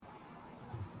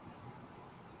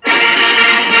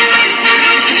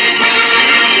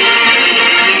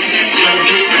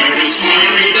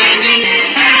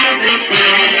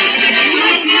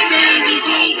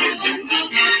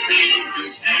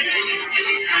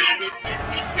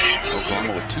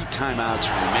Oklahoma with 2 timeouts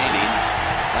remaining.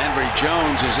 Landry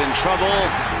Jones is in trouble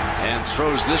and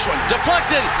throws this one.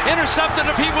 Deflected, intercepted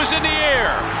if he was in the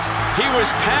air. He was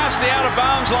past the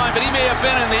out-of-bounds line, but he may have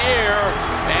been in the air.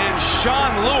 And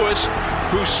Sean Lewis,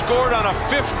 who scored on a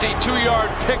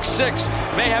 52-yard pick six,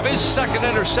 may have his second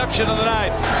interception of the night.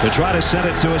 To try to send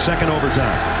it to a second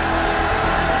overtime.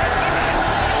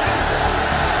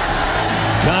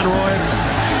 Conroy,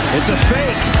 it's a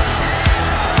fake.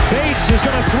 Bates is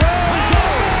going to throw.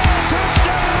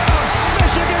 Touchdown!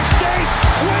 Michigan State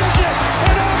wins it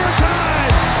in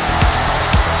overtime.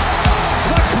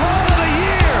 The call of the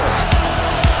year.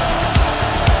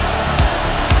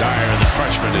 Dyer, the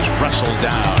freshman, is wrestled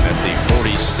down at the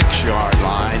 46-yard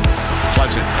line.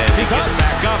 Pleasant, and he gets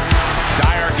back up.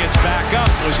 Dyer gets back up.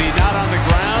 Was he not on the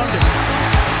ground?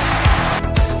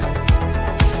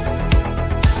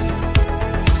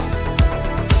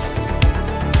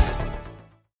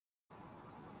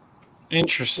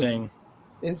 Interesting.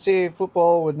 NCAA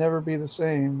football would never be the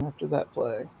same after that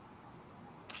play.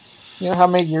 You know how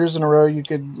many years in a row you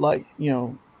could,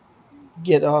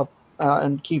 get up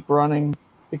and keep running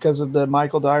because of the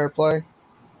Michael Dyer play?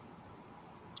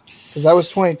 Because that was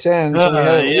 2010, so we had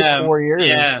at least 4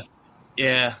 years.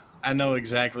 Yeah. I know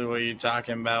exactly what you're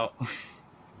talking about.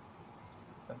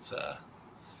 That's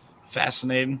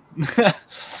fascinating.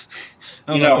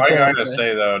 I gotta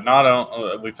say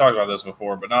though, we've talked about this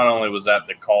before, but not only was that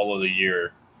the call of the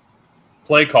year,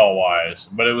 play call wise,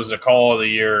 but it was the call of the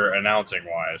year announcing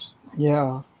wise.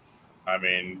 Yeah. I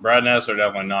mean, Brad Nessler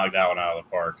definitely knocked that one out of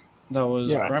the park. That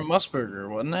was Brent Musburger,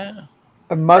 wasn't it?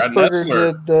 And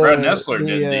Musburger did Brad Nessler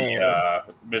did the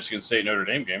Michigan State Notre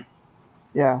Dame game.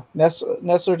 Yeah,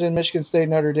 Nessler did Michigan State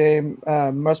Notre Dame.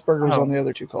 Musburger was on the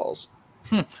other 2 calls.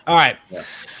 All right. Yeah.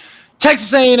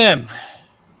 Texas A&M.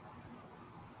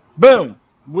 Boom.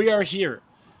 We are here.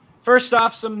 First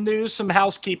off, some news, some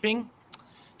housekeeping.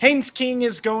 Haynes King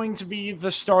is going to be the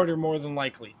starter more than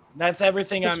likely. That's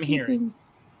everything I'm hearing.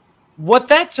 What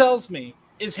that tells me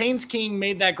is Haynes King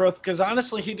made that growth because,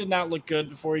 honestly, he did not look good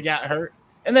before he got hurt,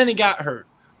 and then he got hurt.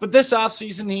 But this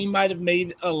offseason, he might have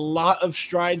made a lot of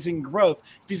strides in growth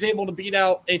if he's able to beat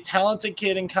out a talented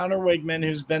kid in Connor Wigman,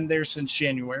 who's been there since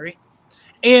January,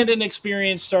 and an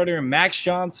experienced starter in Max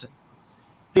Johnson,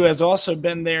 who has also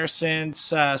been there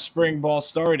since spring ball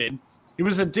started. He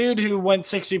was a dude who went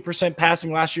 60%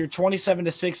 passing last year,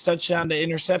 27-6 touchdown to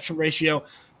interception ratio.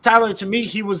 Tyler, to me,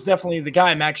 he was definitely the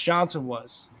guy. Max Johnson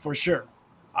was, for sure.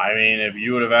 I mean, if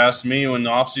you would have asked me when the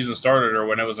offseason started or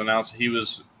when it was announced he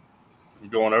was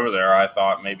going over there, I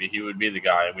thought maybe he would be the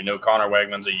guy. We know Connor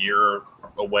Wegman's a year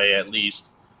away at least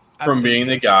from being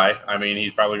the guy. I mean,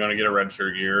 he's probably going to get a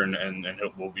redshirt year, and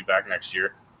we'll be back next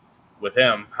year with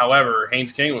him. However,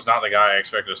 Haynes King was not the guy I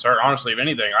expected to start. Honestly, if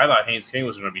anything, I thought Haynes King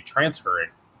was going to be transferring.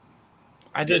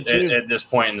 I did too. At this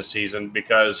point in the season,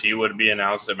 because he would be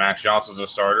announced that Max Johnson's a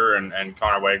starter and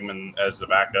Connor Wegman as the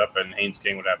backup, and Haynes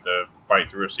King would have to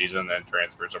fight through a season and then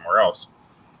transfer somewhere else.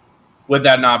 With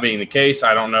that not being the case,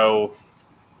 I don't know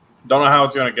how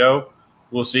it's going to go.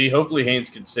 We'll see. Hopefully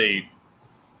Haynes can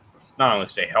not only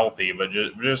stay healthy, but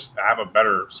just have a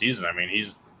better season. I mean,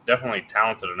 he's definitely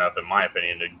talented enough, in my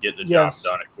opinion, to get the job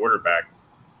done at quarterback.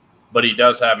 But he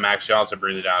does have Max Johnson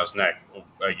breathing down his neck.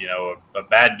 A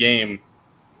bad game,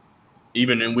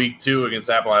 even in week 2 against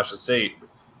Appalachian State,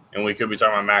 and we could be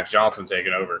talking about Max Johnson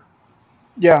taking over.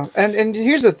 Yeah, and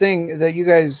here's the thing that you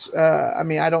guys,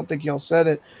 I don't think y'all said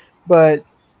it, but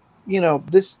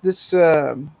this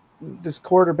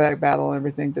quarterback battle and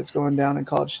everything that's going down in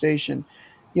College Station.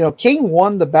 King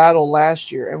won the battle last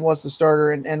year and was the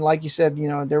starter. And like you said,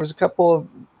 there was a couple of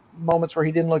moments where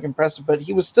he didn't look impressive, but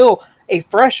he was still a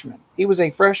freshman. He was a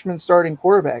freshman starting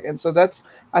quarterback. And so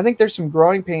I think there's some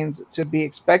growing pains to be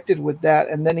expected with that.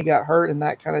 And then he got hurt, and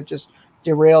that kind of just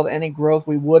derailed any growth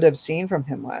we would have seen from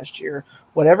him last year.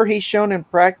 Whatever he's shown in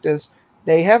practice,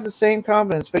 they have the same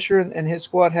confidence. Fisher and his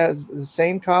squad has the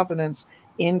same confidence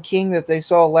in King that they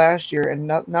saw last year, and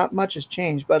not much has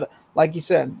changed. But like you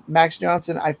said, Max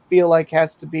Johnson, I feel like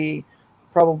has to be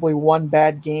probably one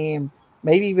bad game,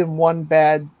 maybe even one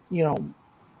bad,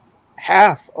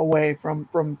 half away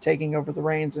from taking over the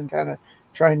reins and kind of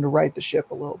trying to right the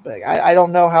ship a little bit. I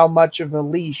don't know how much of a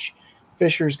leash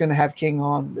Fisher's going to have King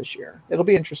on this year. It'll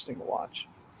be interesting to watch.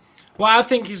 Well, I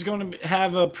think he's going to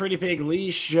have a pretty big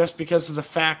leash just because of the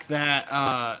fact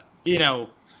that,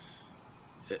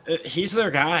 he's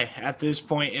their guy at this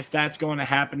point, if that's going to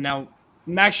happen. Now,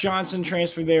 Max Johnson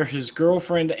transferred there. His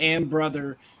girlfriend and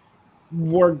brother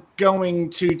were going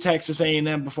to Texas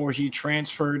A&M before he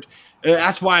transferred.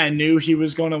 That's why I knew he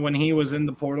was going to, when he was in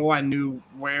the portal, I knew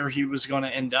where he was going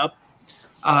to end up.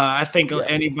 I think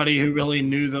anybody who really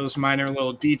knew those minor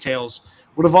little details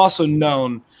would have also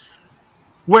known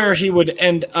where he would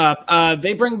end up.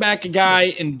 They bring back a guy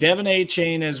in Devin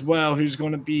A-Chain as well, who's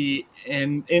going to be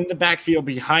in the backfield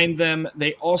behind them.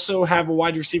 They also have a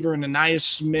wide receiver in Ananias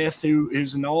Smith,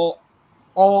 who's an all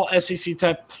SEC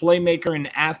type playmaker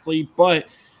and athlete. But,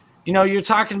 you're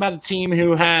talking about a team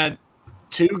who had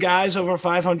 2 guys over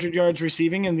 500 yards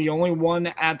receiving, and the only one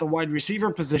at the wide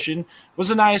receiver position was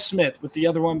Ananias Smith, with the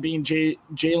other one being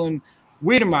Jalen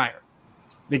Wiedemeyer.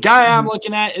 The guy I'm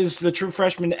looking at is the true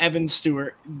freshman Evan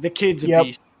Stewart. The kid's a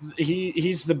beast.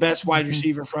 He's the best wide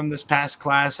receiver from this past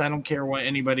class. I don't care what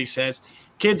anybody says.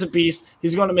 Kid's a beast.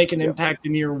 He's going to make an impact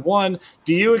in year 1.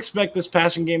 Do you expect this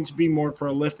passing game to be more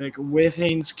prolific with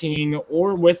Haynes King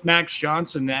or with Max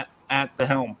Johnson at the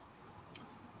helm?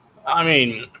 I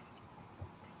mean,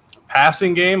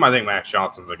 passing game, I think Max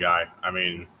Johnson's the guy. I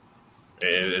mean,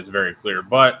 it's very clear.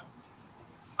 But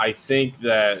I think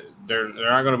that they're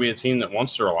not going to be a team that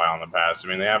wants to rely on the pass. I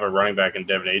mean, they have a running back in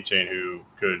Devin A-Chain who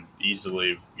could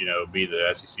easily, be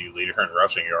the SEC leader in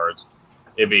rushing yards.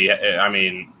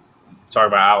 Talk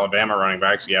about Alabama running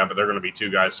backs, but they're going to be 2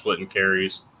 guys splitting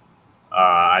carries.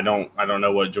 I don't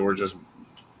know what Georgia's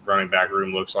running back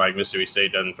room looks like. Mississippi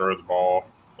State doesn't throw the ball.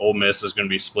 Ole Miss is going to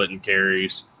be splitting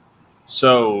carries.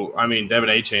 So, Devin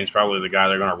A-Chain is probably the guy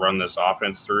they're going to run this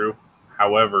offense through.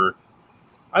 However,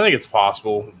 I think it's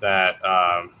possible that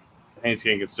Haynes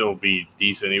King can still be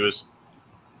decent. He was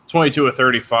 22 of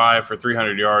 35 for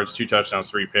 300 yards, 2 touchdowns,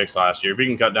 3 picks last year. If he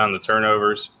can cut down the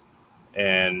turnovers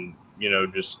and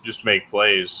just make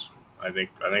plays, I think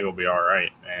he'll be all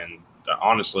right. And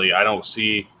honestly, I don't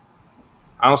see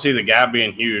the gap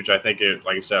being huge. I think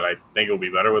like I said, I think it'll be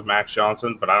better with Max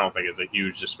Johnson, but I don't think it's a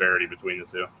huge disparity between the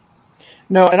 2.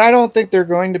 No, and I don't think they're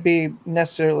going to be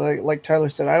necessarily, like Tyler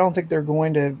said, I don't think they're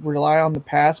going to rely on the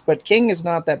pass, but King is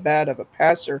not that bad of a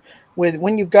passer.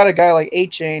 When you've got a guy like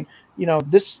A-Chain,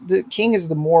 the King is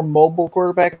the more mobile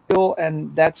quarterback,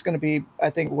 and that's going to be,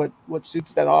 I think, what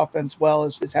suits that offense well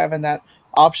is having that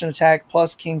option attack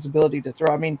plus King's ability to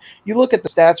throw. I mean, you look at the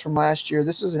stats from last year.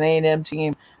 This was an A&M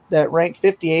team that ranked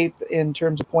 58th in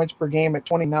terms of points per game at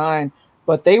 29,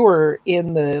 but they were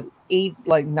in the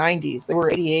 90s. They were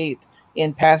 88th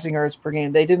in passing yards per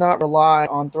game. They did not rely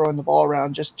on throwing the ball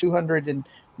around, just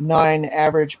 209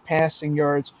 average passing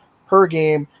yards per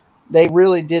game. They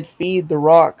really did feed the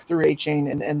rock through A-Chain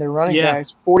and their running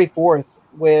backs, 44th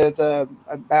with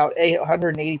about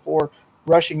 184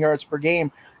 rushing yards per game.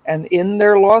 And in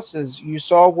their losses, you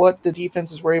saw what the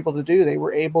defenses were able to do. They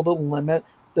were able to limit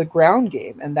the ground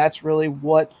game, and that's really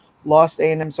what lost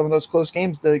A&M some of those close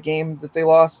games. The game that they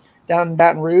lost down in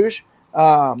Baton Rouge,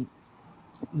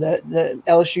 the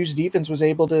LSU's defense was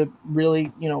able to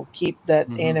really, keep that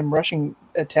A&M rushing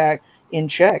attack in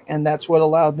check, and that's what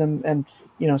allowed them, and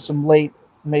some late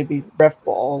maybe ref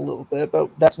ball a little bit, but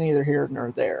that's neither here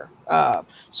nor there.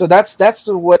 So that's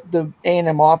what the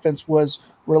A&M offense was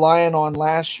relying on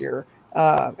last year.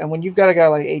 And when you've got a guy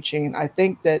like A-Chain, I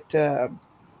think that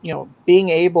being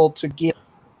able to get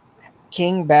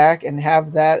King back and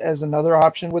have that as another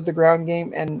option with the ground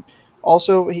game, and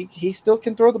also he still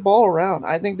can throw the ball around.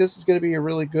 I think this is going to be a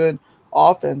really good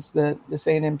offense that this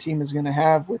A&M team is going to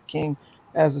have with King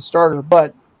as a starter.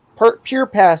 But pure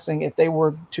passing, if they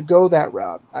were to go that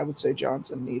route, I would say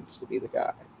Johnson needs to be the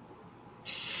guy.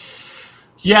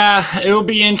 Yeah, it will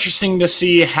be interesting to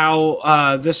see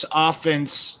how this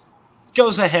offense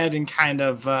goes ahead and kind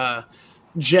of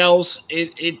gels.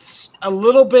 It's a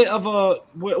little bit of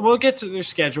we'll get to their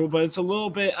schedule, but it's a little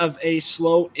bit of a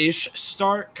slow-ish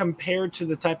start compared to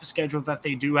the type of schedule that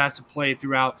they do have to play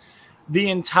throughout the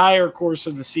entire course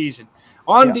of the season.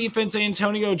 On defense,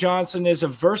 Antonio Johnson is a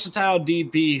versatile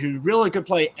DB who really could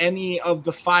play any of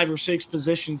the 5 or 6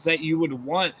 positions that you would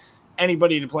want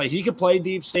anybody to play. He could play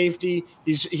deep safety.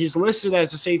 He's listed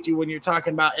as a safety when you're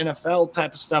talking about NFL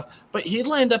type of stuff, but he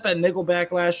lined up at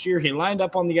nickelback last year. He lined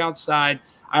up on the outside.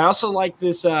 I also like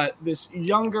this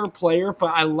younger player,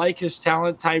 but I like his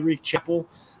talent, Tyreek Chappell.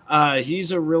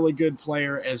 He's a really good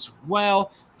player as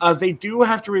well. They do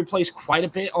have to replace quite a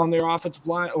bit on their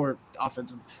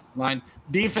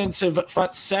defensive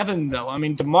front 7, though. I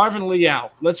mean, DeMarvin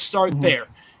Leal, let's start there.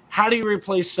 How do you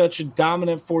replace such a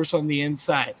dominant force on the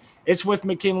inside? It's with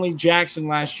McKinley Jackson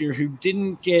last year, who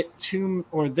didn't get too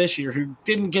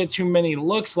many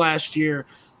looks last year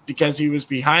because he was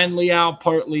behind Leal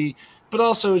partly, but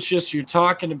also it's just you're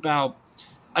talking about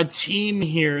a team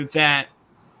here that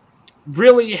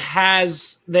really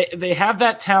has they have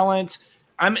that talent.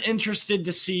 I'm interested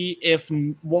to see if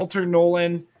Walter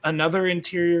Nolan, another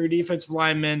interior defensive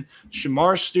lineman,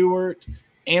 Shamar Stewart,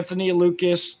 Anthony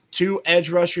Lucas, 2 edge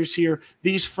rushers here.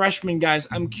 These freshman guys,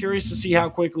 I'm curious to see how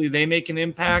quickly they make an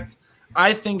impact.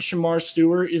 I think Shamar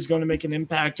Stewart is going to make an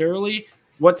impact early.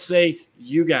 What say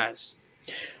you guys?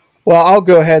 Well, I'll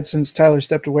go ahead since Tyler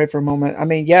stepped away for a moment. I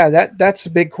mean, yeah, that's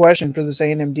a big question for this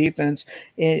A&M defense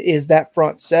is that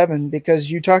front seven,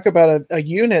 because you talk about a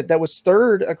unit that was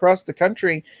third across the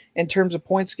country in terms of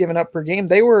points given up per game.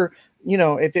 They were,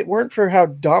 if it weren't for how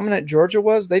dominant Georgia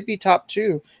was, they'd be top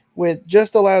 2 with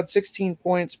just allowed 16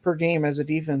 points per game as a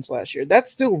defense last year. That's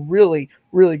still really,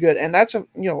 really good. And that's a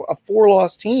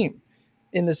 4-loss team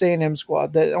in this A&M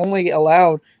squad that only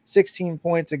allowed 16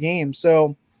 points a game.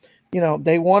 So,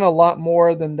 they won a lot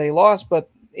more than they lost, but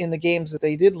in the games that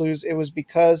they did lose, it was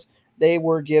because they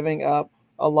were giving up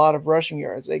a lot of rushing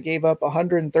yards. They gave up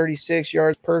 136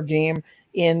 yards per game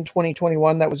in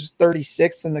 2021. That was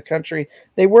 36th in the country.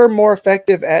 They were more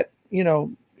effective at,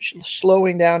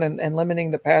 slowing down and limiting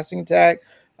the passing attack,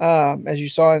 as you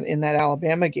saw in that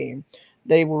Alabama game.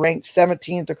 They were ranked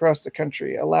 17th across the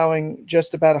country, allowing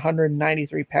just about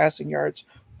 193 passing yards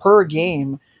per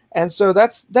game. And so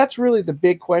that's really the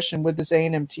big question with this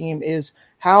A&M team is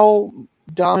how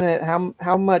dominant,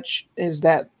 how much is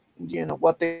that,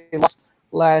 what they lost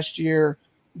last year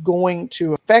going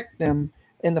to affect them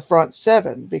in the front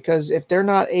seven? Because if they're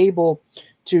not able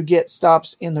to get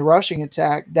stops in the rushing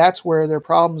attack, that's where their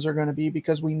problems are going to be,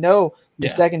 because we know the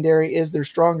secondary is their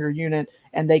stronger unit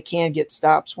and they can get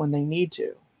stops when they need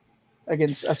to.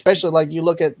 Against, especially like you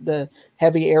look at the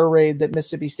heavy air raid that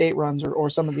Mississippi State runs or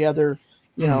some of the other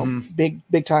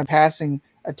big time passing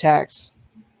attacks.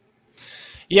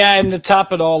 Yeah, and to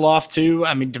top it all off, too,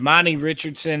 I mean, Damani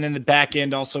Richardson in the back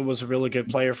end also was a really good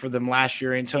player for them last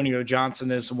year. Antonio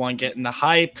Johnson is the one getting the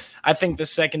hype. I think the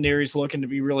secondary is looking to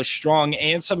be really strong,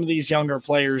 and some of these younger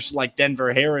players like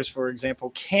Denver Harris, for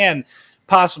example, can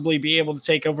possibly be able to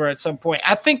take over at some point.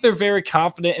 I think they're very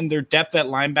confident in their depth at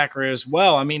linebacker as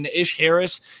well. I mean, Ish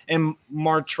Harris and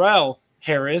Martrell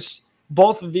Harris,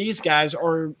 both of these guys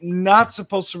are not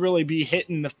supposed to really be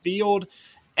hitting the field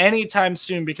anytime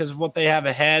soon because of what they have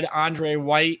ahead. Andre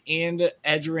White and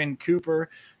Edgerrin Cooper,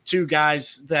 2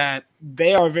 guys that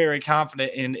they are very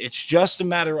confident in. It's just a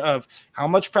matter of how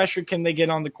much pressure can they get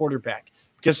on the quarterback.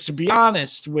 Because to be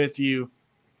honest with you,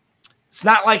 it's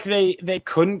not like they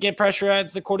couldn't get pressure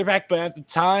at the quarterback, but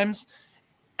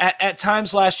at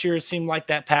times last year, it seemed like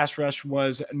that pass rush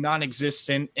was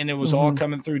non-existent, and it was all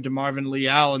coming through DeMarvin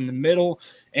Leal in the middle.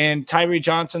 And Tyree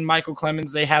Johnson, Michael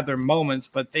Clemens, they had their moments,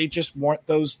 but they just weren't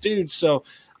those dudes. So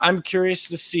I'm curious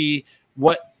to see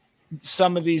what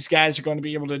some of these guys are going to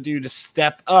be able to do to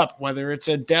step up, whether it's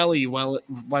a Deli,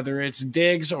 whether it's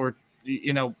Diggs or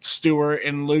Stewart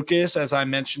and Lucas, as I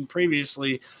mentioned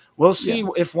previously. We'll see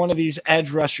if one of these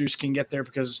edge rushers can get there,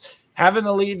 because having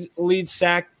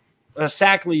a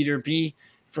sack leader be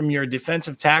from your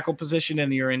defensive tackle position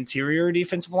and your interior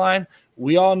defensive line,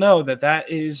 we all know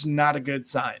that is not a good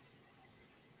sign.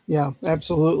 Yeah,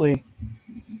 absolutely.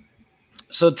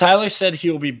 So Tyler said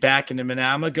he'll be back in a minute.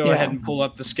 I'm going to go ahead and pull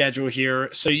up the schedule here.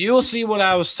 So you'll see what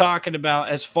I was talking about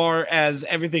as far as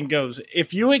everything goes.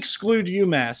 If you exclude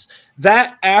UMass,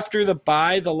 that after the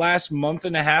bye, the last month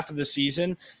and a half of the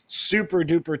season, super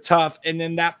duper tough. And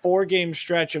then that 4-game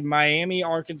stretch of Miami,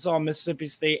 Arkansas, Mississippi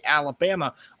State,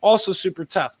 Alabama, also super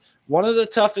tough. One of the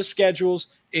toughest schedules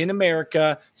in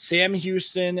America. Sam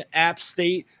Houston, App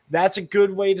State. That's a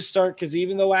good way to start, because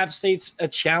even though App State's a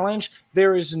challenge,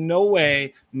 there is no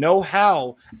way, no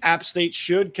how App State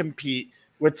should compete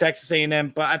with Texas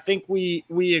A&M. But I think we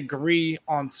agree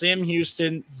on Sam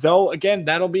Houston, though, again,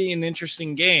 that'll be an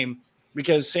interesting game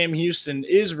because Sam Houston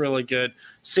is really good.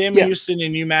 Sam Houston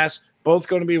and UMass, both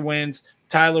going to be wins.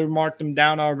 Tyler marked them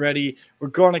down already. We're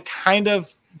going to kind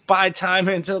of buy time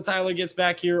until Tyler gets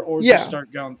back here, or just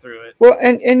start going through it. Well,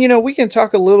 and we can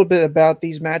talk a little bit about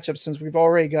these matchups since we've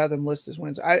already got them listed as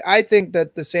wins. I think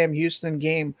that the Sam Houston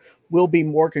game will be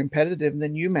more competitive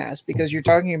than UMass, because you're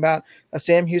talking about a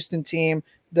Sam Houston team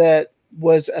that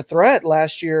was a threat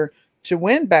last year to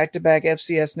win back-to-back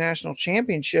FCS national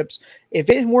championships. If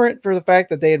it weren't for the fact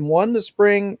that they had won the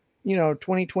spring,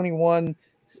 2021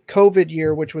 COVID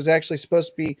year, which was actually supposed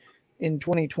to be in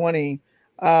 2020,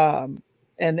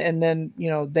 and then,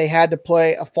 they had to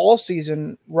play a fall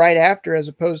season right after, as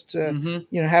opposed to,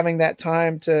 having that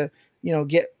time to,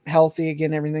 get healthy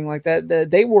again, everything like that.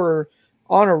 They were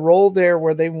on a roll there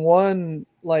where they won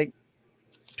like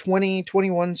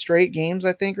 21 straight games,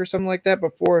 I think, or something like that,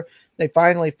 before they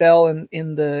finally fell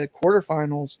in the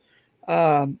quarterfinals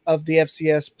of the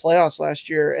FCS playoffs last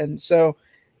year. And so,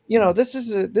 this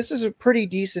is a pretty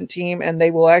decent team, and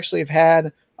they will actually have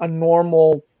had a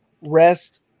normal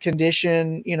rest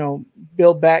condition,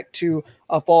 build back to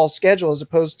a fall schedule as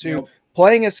opposed to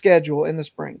playing a schedule in the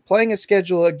spring, playing a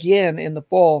schedule again in the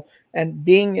fall, and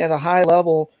being at a high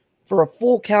level for a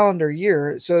full calendar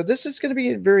year. So this is going to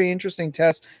be a very interesting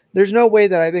test. There's no way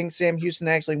that I think Sam Houston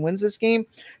actually wins this game,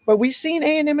 but we've seen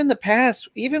A&M in the past,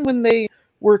 even when they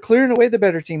were clearing away the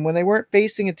better team, when they weren't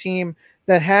facing a team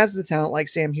that has the talent like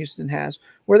Sam Houston has,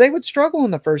 where they would struggle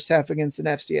in the first half against an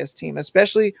FCS team,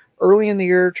 especially early in the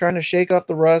year, trying to shake off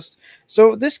the rust.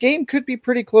 So this game could be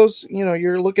pretty close.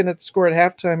 You're looking at the score at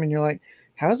halftime and you're like,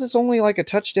 how is this only like a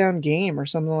touchdown game or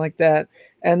something like that?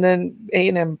 And then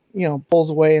A&M,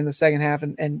 pulls away in the second half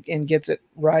and gets it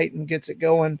right and gets it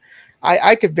going.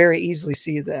 I could very easily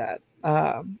see that.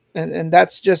 And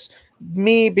that's just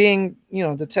me being,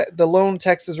 the lone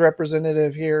Texas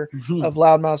representative here of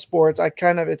Loudmouth Sports.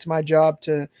 It's my job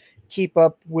to keep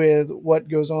up with what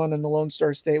goes on in the Lone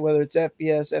Star State, whether it's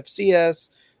FBS, FCS,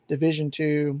 Division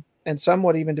II, and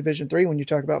somewhat even Division III when you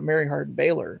talk about Mary Hardin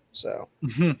Baylor. So,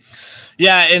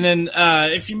 yeah. And then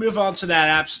if you move on to that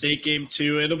App State game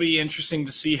too, it'll be interesting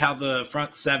to see how the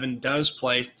front seven does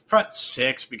play. Front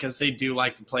six, because they do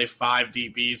like to play 5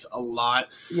 DBs a lot.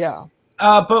 Yeah.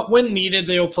 But when needed,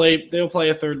 they'll play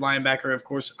a third linebacker, of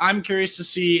course. I'm curious to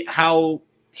see how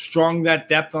strong that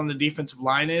depth on the defensive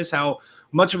line is, how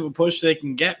much of a push they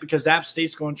can get, because App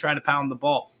State's going to try to pound the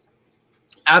ball.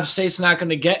 App State's not going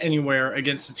to get anywhere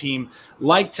against a team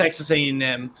like Texas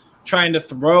A&M trying to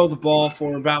throw the ball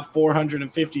for about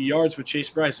 450 yards with Chase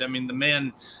Bryce. I mean, the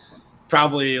man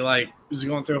probably is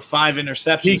going to throw 5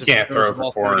 interceptions. He can't throw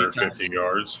for 450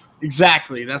 yards.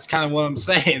 Exactly. That's kind of what I'm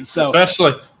saying. So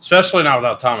especially not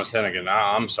without Thomas Hennigan.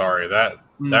 I'm sorry, that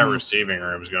receiving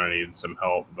room is going to need some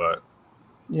help. But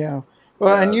yeah,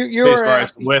 well, and you're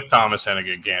with Thomas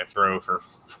Hennigan can't throw for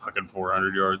fucking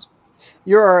 400 yards.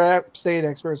 You're our App State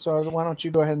expert, so why don't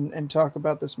you go ahead and talk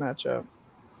about this matchup?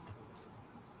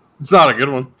 It's not a good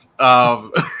one.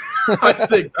 I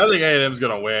think A&M is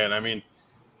going to win. I mean,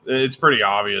 it's pretty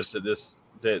obvious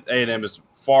that A&M is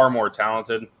far more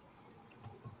talented.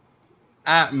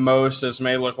 At most, this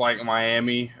may look like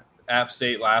Miami App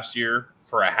State last year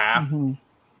for a half,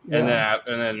 yeah. and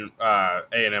then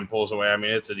A&M pulls away. I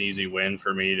mean, it's an easy win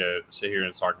for me to sit here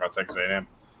and talk about Texas A&M.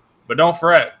 But don't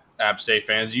fret, App State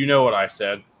fans. You know what I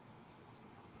said.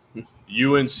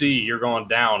 UNC, you're going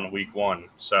down week 1,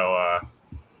 so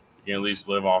you can at least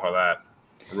live off of that.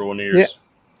 Rule Nears. Yeah.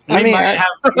 We might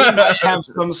have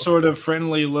some sort of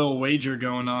friendly little wager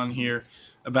going on here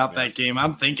about that game.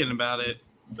 I'm thinking about it.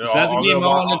 Is that the game I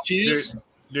want to choose?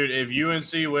 Dude, if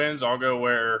UNC wins, I'll go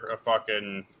wear a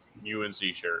fucking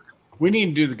UNC shirt. We need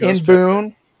to do the Ghost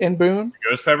In Boone?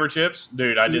 Ghost pepper chips?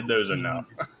 Dude, I did those enough.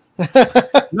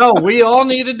 No, we all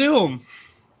need to do them.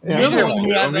 Yeah,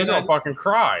 he's gonna fucking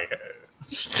cry.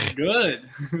 Good.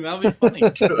 That'll be funny.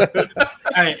 Good. All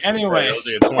right, anyway. You'll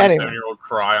see a 27-year-old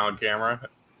cry on camera.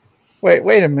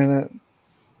 Wait a minute.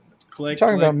 You're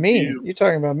talking about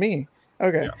me.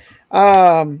 Okay.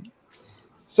 Yeah.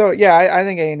 So yeah, I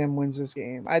think A&M wins this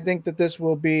game. I think that this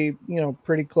will be,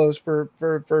 pretty close for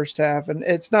first half, and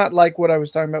it's not like what I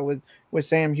was talking about with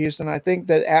Sam Houston. I think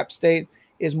that App State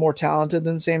is more talented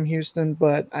than Sam Houston,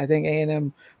 but I think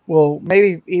A&M will,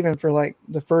 maybe even for like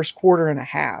the first quarter and a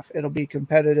half, it'll be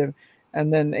competitive,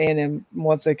 and then A&M,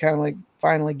 once they kind of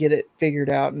finally get it figured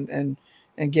out and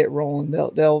get rolling,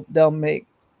 they'll make,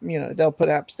 they'll put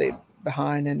App State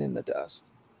behind and in the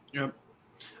dust. Yep.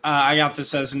 I got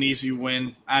this as an easy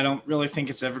win. I don't really think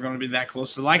it's ever going to be that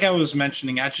close. So like I was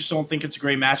mentioning, I just don't think it's a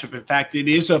great matchup. In fact, it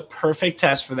is a perfect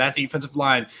test for that defensive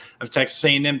line of Texas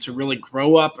A&M to really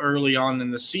grow up early on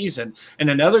in the season. And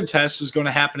another test is going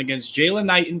to happen against Jalen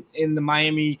Knighton in the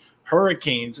Miami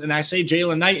Hurricanes. And I say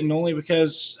Jalen Knighton only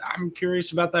because I'm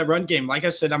curious about that run game. Like I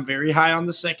said, I'm very high on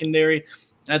the secondary.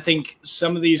 I think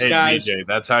some of these guys. BJ,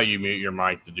 that's how you mute your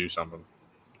mic to do something.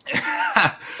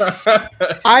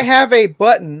 I have a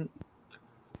button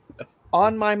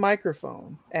on my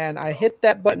microphone, and I hit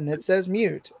that button. It says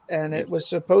mute, and it was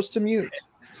supposed to mute.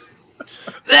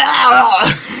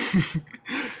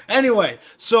 Anyway,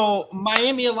 so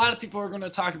Miami, a lot of people are going to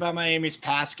talk about Miami's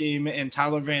pass game and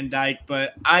Tyler Van Dyke,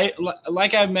 but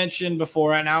like I mentioned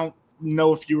before, and I don't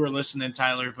know if you were listening,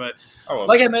 Tyler, but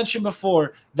like I mentioned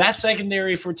before, that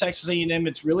secondary for Texas A&M,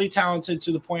 it's really talented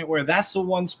to the point where that's the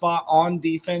one spot on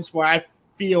defense where I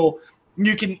feel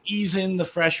you can ease in the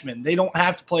freshmen. They don't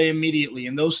have to play immediately.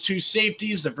 And those two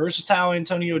safeties, the versatile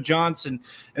Antonio Johnson,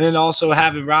 and then also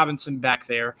having Robinson back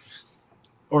there,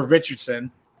 or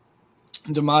Richardson,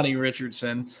 Damani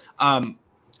Richardson,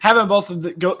 having both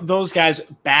of those guys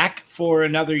back for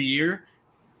another year,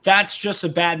 that's just a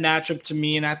bad matchup to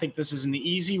me, and I think this is an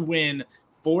easy win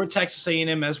for Texas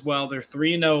A&M as well. They're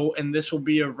 3-0, and this will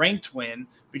be a ranked win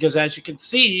because, as you can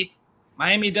see,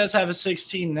 Miami does have a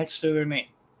 16 next to their name.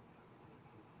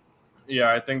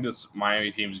 Yeah, I think this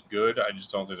Miami team's good. I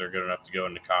just don't think they're good enough to go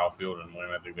into Kyle Field and win.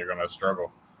 I think they're going to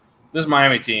struggle. This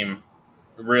Miami team,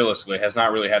 realistically, has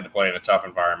not really had to play in a tough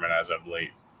environment as of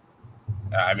late.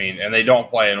 I mean, and they don't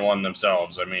play in one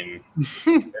themselves. I mean,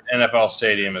 NFL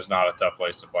Stadium is not a tough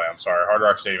place to play. I'm sorry. Hard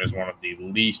Rock Stadium is one of the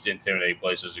least intimidating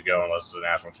places to go unless it's a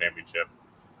national championship.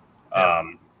 Yeah.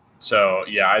 So,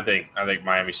 yeah, I think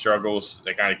Miami struggles.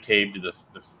 They kind of cave to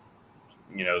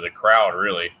the crowd,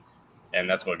 really, and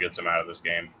that's what gets them out of this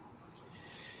game.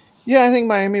 Yeah, I think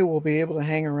Miami will be able to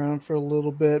hang around for a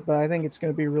little bit, but I think it's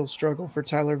going to be a real struggle for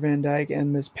Tyler Van Dyke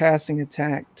and this passing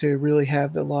attack to really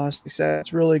have velocity. So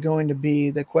it's really going to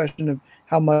be the question of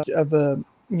how much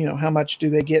do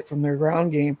they get from their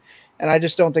ground game, and I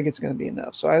just don't think it's going to be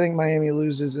enough. So I think Miami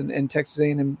loses, and Texas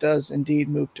A&M does indeed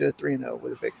move to 3-0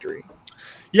 with a victory.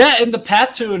 Yeah, and the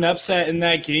path to an upset in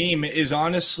that game is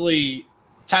honestly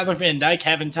Tyler Van Dyke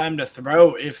having time to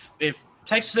throw. If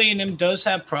Texas A&M does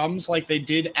have problems like they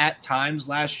did at times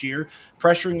last year,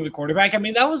 pressuring the quarterback. I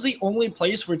mean, that was the only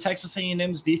place where Texas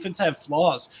A&M's defense had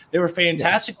flaws. They were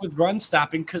fantastic with run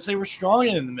stopping because they were strong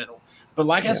in the middle. But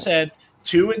like I said,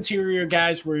 two interior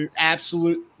guys were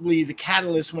absolutely the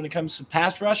catalyst when it comes to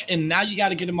pass rush, and now you got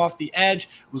to get them off the edge.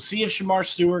 We'll see if Shamar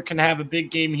Stewart can have a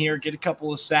big game here, get a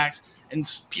couple of sacks, and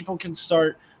people can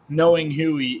start knowing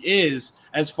who he is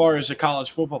as far as a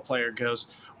college football player goes.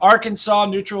 Arkansas,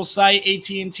 neutral site,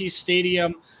 AT&T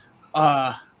Stadium.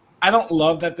 I don't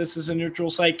love that this is a neutral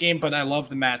site game, but I love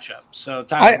the matchup. So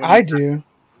Tyler, I do.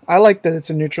 I like that it's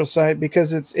a neutral site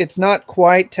because it's not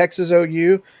quite Texas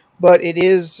OU, but it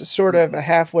is sort of a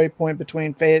halfway point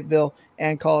between Fayetteville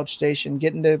and College Station,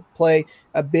 getting to play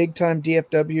a big-time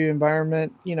DFW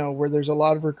environment, where there's a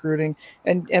lot of recruiting.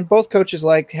 And both coaches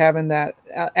like having that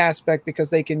aspect because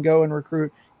they can go and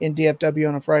recruit in DFW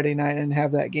on a Friday night and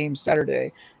have that game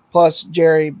Saturday. Plus,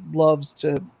 Jerry loves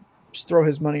to throw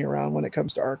his money around when it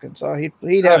comes to Arkansas.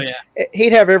 He'd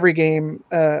have every game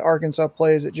Arkansas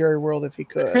plays at Jerry World if he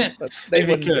could. But they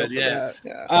wouldn't go for that.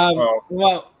 Yeah.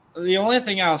 Well, the only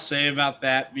thing I'll say about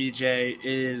that, BJ,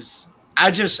 is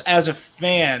I just, as a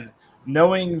fan,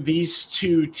 knowing these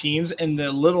two teams and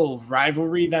the little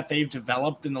rivalry that they've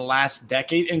developed in the last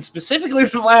decade, and specifically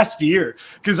the last year,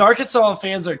 because Arkansas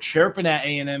fans are chirping at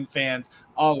A&M fans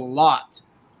a lot.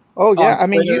 Oh yeah, I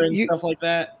mean, you stuff like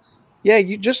that. Yeah,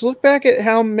 you just look back at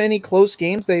how many close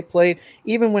games they played,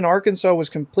 even when Arkansas was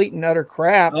complete and utter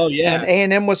crap. Oh yeah,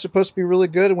 and A&M was supposed to be really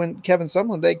good when Kevin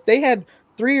Sumlin. They had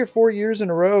 3 or 4 years in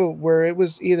a row where it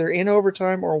was either in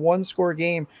overtime or a one-score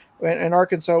game, and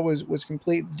Arkansas was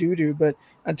complete doo-doo. But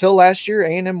until last year,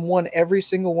 A&M won every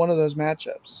single one of those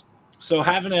matchups. So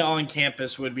having it on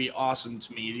campus would be awesome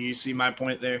to me. Do you see my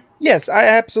point there? Yes, I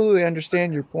absolutely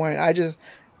understand your point.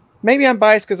 Maybe I'm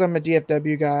biased because I'm a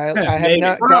DFW guy.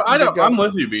 I'm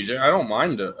with you, BJ. I don't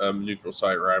mind a neutral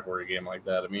site rivalry game like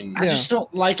that. I mean, I just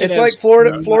don't like it. It's like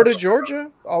Florida,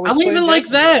 Georgia. I don't even like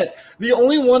that. The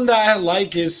only one that I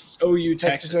like is OU,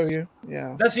 Texas. OU.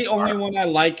 Yeah, that's the only one I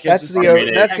like. That's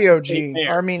the OG.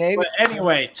 Army Navy. But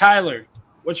anyway, Tyler,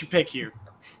 what's your pick here?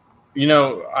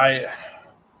 I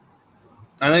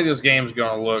think this game's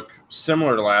going to look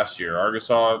similar to last year.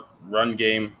 Arkansas run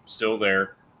game still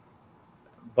there.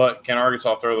 But can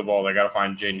Arkansas throw the ball? They got to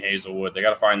find Jaden Hazelwood. They got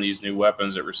to find these new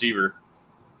weapons at receiver.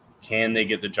 Can they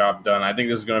get the job done? I think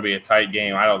this is going to be a tight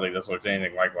game. I don't think this looks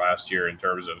anything like last year in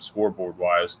terms of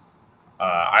scoreboard-wise.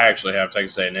 I actually have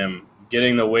Texas A&M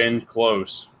getting the win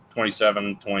close,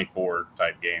 27-24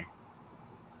 type game.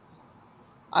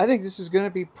 I think this is going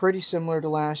to be pretty similar to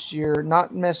last year,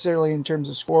 not necessarily in terms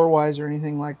of score-wise or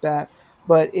anything like that.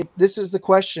 But this is the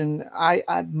question.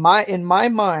 In my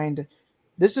mind,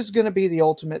 this is going to be the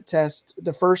ultimate test,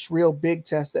 the first real big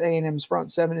test that A&M's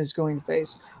front seven is going to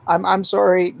face. I'm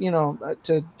sorry,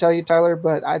 to tell you, Tyler,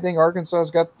 but I think Arkansas's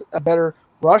got a better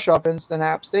rush offense than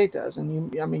App State does,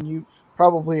 and you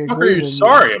probably agree. What are you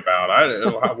sorry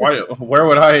about? Where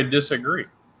would I disagree?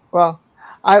 Well,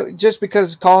 just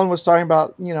because Collin was talking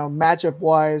about matchup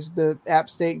wise, the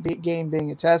App State game being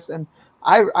a test, and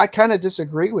I kind of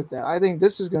disagree with that. I think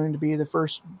this is going to be the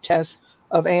first test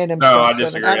of A&M. No, I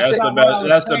disagree.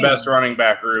 That's the best running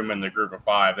back room in the group of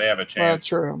 5. They have a chance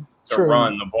to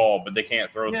run the ball, but they can't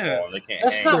throw the ball. They can't.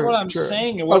 That's not what I'm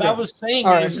saying. What I was saying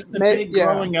is it's a big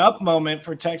growing up moment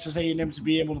for Texas A&M to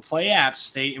be able to play App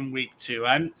State in week 2.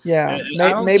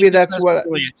 Maybe that's what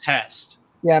a test.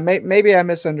 Yeah, maybe I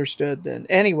misunderstood then.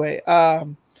 Anyway,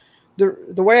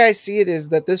 the way I see it is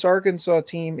that this Arkansas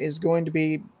team is going to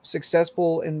be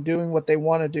successful in doing what they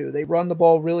want to do. They run the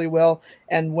ball really well,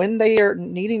 and when they are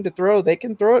needing to throw, they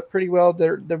can throw it pretty well.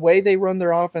 The way they run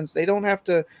their offense, they don't have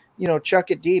to, chuck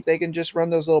it deep. They can just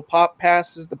run those little pop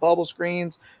passes, the bubble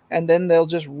screens, and then they'll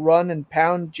just run and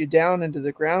pound you down into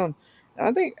the ground. And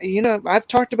I think, I've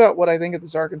talked about what I think of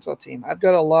this Arkansas team. I've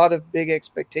got a lot of big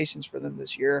expectations for them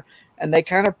this year, and they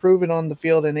kind of prove it on the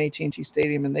field in AT&T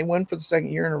Stadium, and they won for the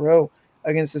second year in a row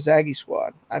against this Aggie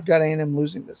squad. I've got A&M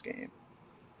losing this game.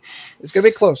 It's going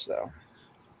to be close, though.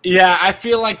 Yeah, I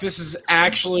feel like this is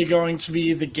actually going to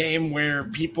be the game where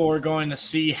people are going to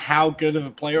see how good of a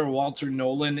player Walter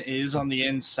Nolan is on the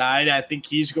inside. I think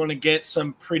he's going to get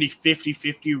some pretty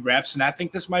 50-50 reps, and I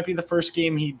think this might be the first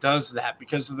game he does that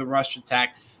because of the rush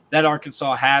attack that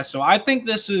Arkansas has. So I think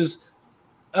this is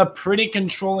a pretty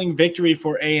controlling victory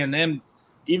for A&M,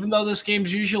 even though this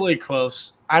game's usually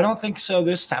close. I don't think so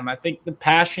this time. I think the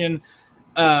passion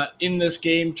in this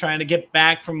game, trying to get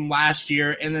back from last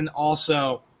year, and then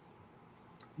also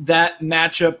that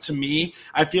matchup, to me,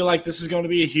 I feel like this is going to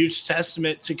be a huge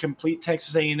testament to complete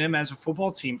Texas A&M as a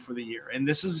football team for the year. And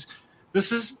this is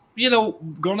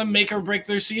going to make or break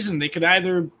their season. They could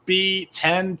either be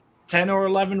 10 or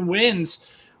 11 wins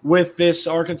with this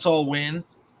Arkansas win,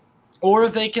 or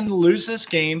they can lose this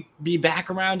game, be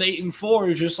back around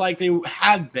 8-4, just like they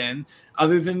have been,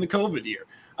 other than the COVID year.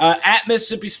 At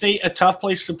Mississippi State, a tough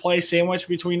place to play, sandwiched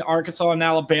between Arkansas and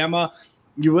Alabama.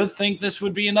 You would think this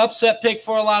would be an upset pick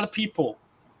for a lot of people.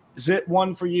 Is it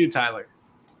one for you, Tyler?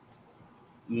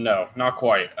 No, not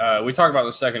quite. We talked about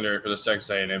the secondary for the Texas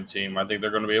A&M team. I think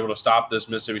they're going to be able to stop this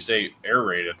Mississippi State air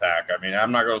raid attack. I mean,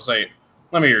 I'm not going to say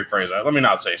 – let me rephrase that. Let me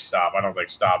not say stop. I don't think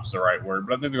stop's the right word,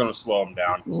 but I think they're going to slow them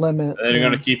down. Limit. They're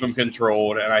going to keep them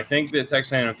controlled, and I think that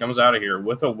Texas A&M comes out of here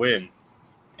with a win.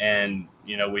 And,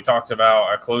 we talked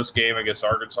about a close game against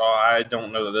Arkansas. I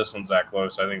don't know that this one's that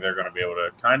close. I think they're going to be able to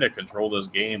kind of control this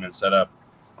game and set up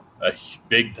a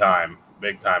big-time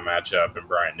matchup in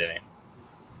Bryant-Denny.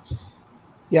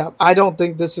 Yeah, I don't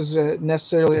think this is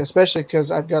necessarily, especially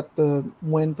because I've got the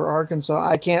win for Arkansas.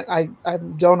 I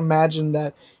don't imagine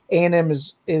that A&M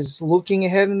is looking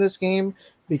ahead in this game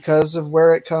because of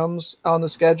where it comes on the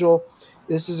schedule.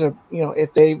 This is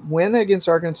if they win against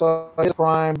Arkansas, it's a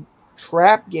prime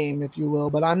trap game, if you will,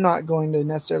 but I'm not going to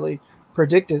necessarily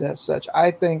predict it as such.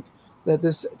 I think that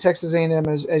this Texas A&M,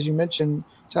 as you mentioned,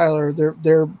 Tyler,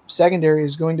 their secondary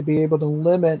is going to be able to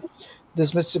limit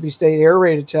this Mississippi State air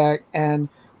raid attack, and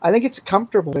I think it's a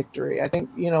comfortable victory. I think,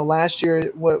 last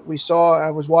year what we saw, I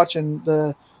was watching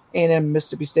the A&M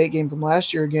Mississippi State game from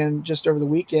last year again just over the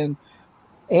weekend.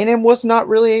 A&M was not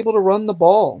really able to run the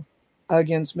ball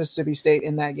against Mississippi State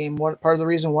in that game. Part of the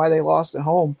reason why they lost at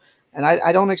home. And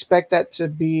I don't expect that to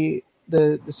be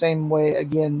the same way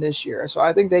again this year. So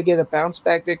I think they get a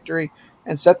bounce-back victory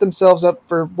and set themselves up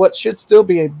for what should still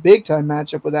be a big-time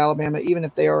matchup with Alabama, even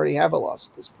if they already have a loss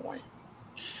at this point.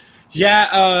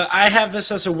 Yeah, I have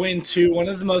this as a win, too. One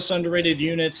of the most underrated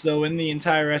units, though, in the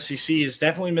entire SEC is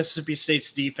definitely Mississippi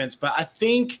State's defense. But I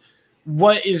think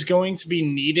what is going to be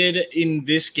needed in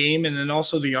this game and then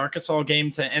also the Arkansas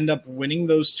game to end up winning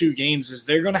those two games is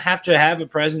they're going to have a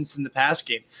presence in the pass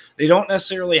game. They don't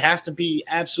necessarily have to be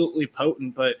absolutely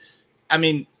potent, but, I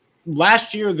mean,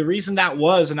 last year, the reason that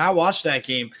was, and I watched that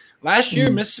game, last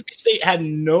year Mississippi State had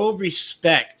no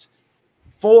respect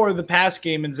for the pass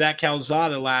game in Zach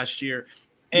Calzada last year.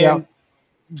 And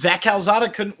Zach Calzada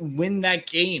couldn't win that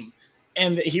game.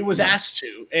 And he was asked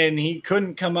to, and he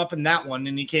couldn't come up in that one,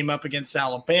 and he came up against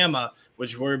Alabama,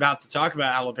 which we're about to talk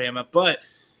about Alabama. But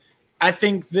I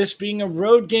think this being a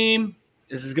road game,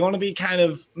 this is going to be kind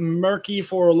of murky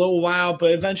for a little while,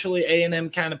 but eventually A&M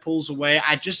kind of pulls away.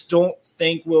 I just don't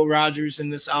think Will Rogers in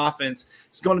this offense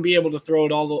is going to be able to throw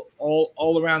it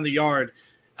all around the yard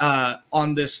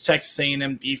on this Texas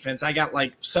A&M defense. I got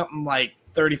something like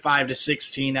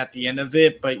 35-16 at the end of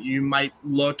it, but you might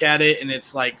look at it and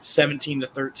it's like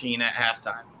 17-13 at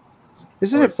halftime.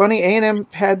 Isn't it funny? A&M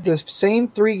had the same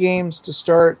 3 games to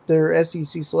start their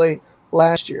SEC slate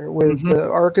last year with the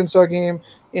Arkansas game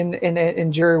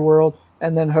in Jerry World,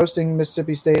 and then hosting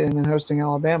Mississippi State, and then hosting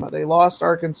Alabama. They lost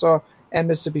Arkansas and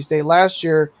Mississippi State last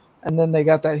year, and then they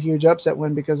got that huge upset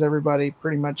win because everybody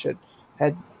pretty much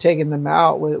had taken them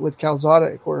out with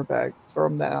Calzada at quarterback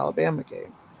from that Alabama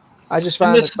game. I just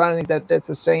finding that that's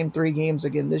the same 3 games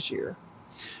again this year.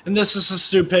 And this is the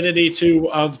stupidity, too,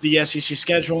 of the SEC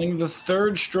scheduling. The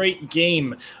 3rd straight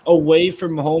game away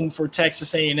from home for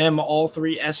Texas A&M, all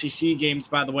 3 SEC games,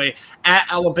 by the way. At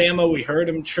Alabama, we heard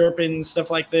them chirping and stuff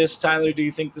like this. Tyler, do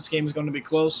you think this game is going to be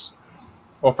close?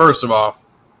 Well, first of all,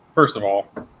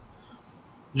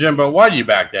 Jimbo, why did you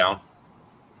back down?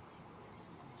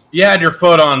 You had your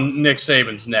foot on Nick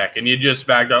Saban's neck, and you just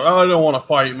backed up. Oh, I don't want to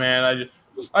fight, man.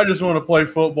 I just want to play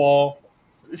football.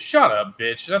 Shut up,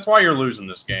 bitch. That's why you're losing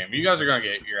this game. You guys are going to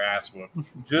get your ass whooped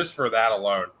just for that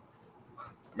alone.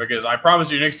 Because I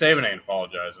promise you, Nick Saban ain't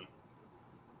apologizing.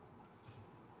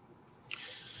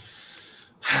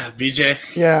 BJ?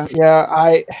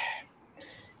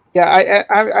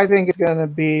 I think it's going to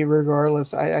be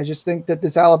regardless. I just think that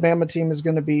this Alabama team is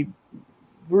going to be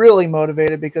really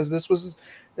motivated because this was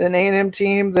an A&M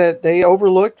team that they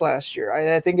overlooked last year.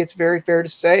 I think it's very fair to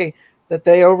say that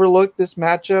they overlooked this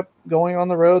matchup going on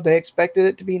the road. They expected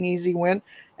it to be an easy win,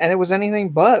 and it was anything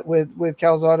but with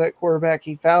Calzada at quarterback.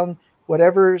 He found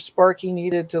whatever spark he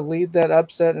needed to lead that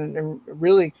upset and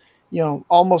really,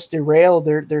 almost derail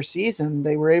their season.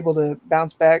 They were able to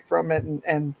bounce back from it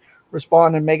and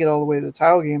respond and make it all the way to the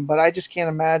title game. But I just can't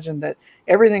imagine that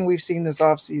everything we've seen this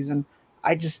offseason,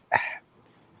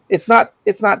 it's not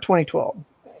 2012.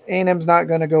 A&M's not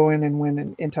going to go in and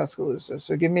win in Tuscaloosa.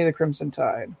 So give me the Crimson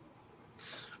Tide.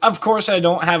 Of course, I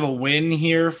don't have a win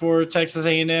here for Texas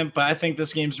A&M, but I think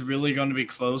this game's really going to be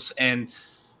close. And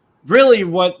really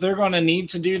what they're going to need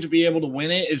to do to be able to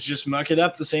win it is just muck it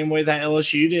up the same way that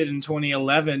LSU did in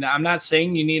 2011. I'm not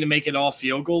saying you need to make it all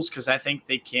field goals because I think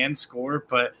they can score.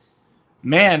 But,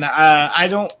 man, I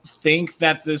don't think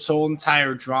that this whole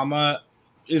entire drama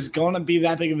is going to be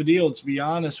that big of a deal, to be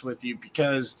honest with you,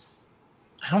 because –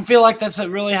 I don't feel like that's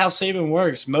really how Saban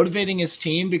works. Motivating his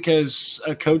team because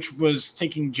a coach was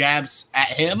taking jabs at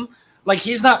him. Like,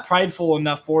 he's not prideful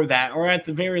enough for that. Or at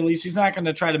the very least, he's not going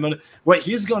to try to motivate. What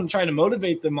he's going to try to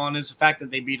motivate them on is the fact that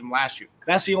they beat him last year.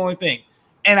 That's the only thing.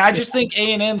 And I just think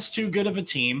A&M's too good of a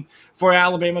team for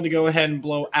Alabama to go ahead and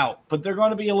blow out. But they're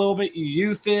going to be a little bit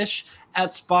youthish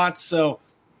at spots. So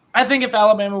I think if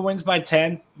Alabama wins by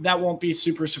 10, that won't be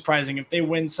super surprising if they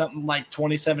win something like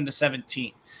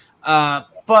 27-17.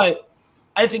 But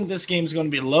I think this game is going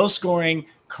to be low scoring,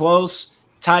 close,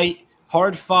 tight,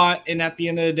 hard fought. And at the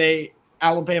end of the day,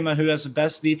 Alabama, who has the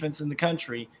best defense in the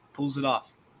country, pulls it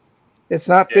off. It's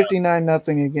not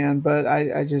 59-0 again, but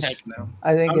I just no.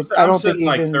 I think I'm, it's I I'm don't sitting think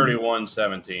like even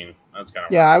 31-17. That's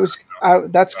kind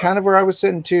of that's kind of where I was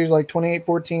sitting too, like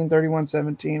 28-14,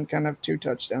 31-17, kind of 2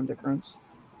 touchdown difference.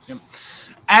 Yep.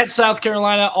 At South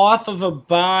Carolina, off of a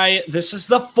bye. This is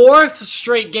the 4th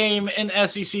straight game in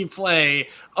SEC play,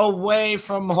 away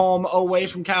from home, away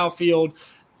from Kyle Field.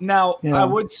 Now, I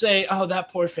would say,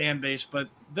 that poor fan base, but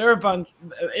they're a bunch.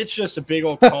 It's just a big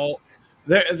old cult.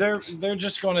 They're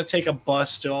just going to take a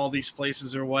bus to all these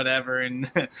places or whatever,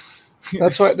 and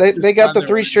that's why they got the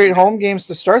 3 straight home games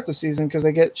to start the season because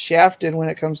they get shafted when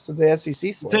it comes to the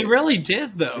SEC slate. They really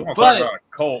did, though. But talk about a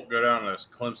cult. Go down to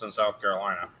Clemson, South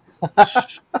Carolina. I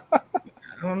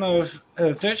don't know if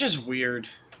they're just weird.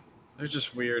 They're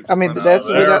just weird. I mean,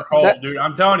 they're a cult, dude.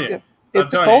 I'm telling you. Yeah,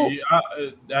 it's a cult.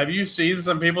 Have you seen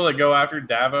some people that go after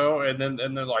Davo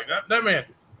and they're like that man,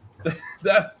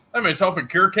 that man's helping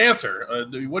cure cancer?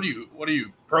 What are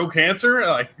you pro cancer?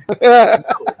 Like, no,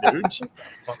 dude, shut the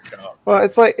fuck up. Well,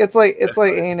 it's like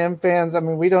A&M fans. I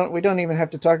mean, we don't even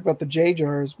have to talk about the J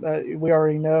jars. We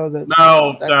already know that.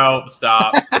 No,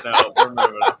 stop. No, we're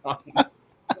moving on.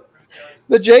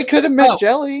 The J could have meant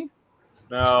jelly.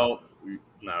 No.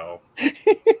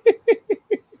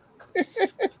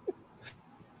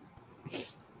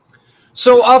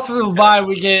 So off of the bye,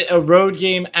 we get a road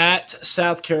game at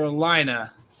South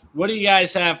Carolina. What do you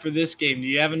guys have for this game? Do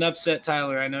you have an upset,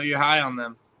 Tyler? I know you're high on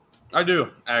them. I do,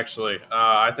 actually.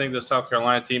 I think the South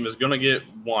Carolina team is going to get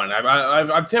one.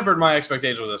 I've tempered my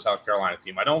expectations with the South Carolina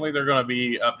team. I don't think they're going to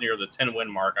be up near the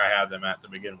 10-win mark I had them at to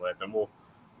begin with, and we'll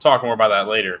talk more about that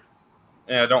later.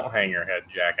 Yeah, don't hang your head,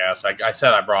 jackass. I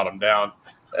said I brought them down.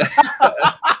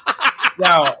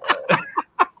 Now,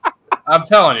 I'm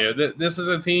telling you, this is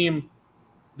a team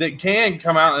that can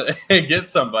come out and get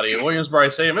somebody.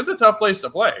 Williams-Brice Stadium, it's a tough place to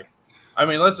play. I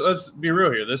mean, let's be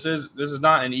real here. This is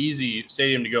not an easy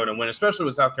stadium to go and win, especially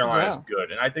with South Carolina is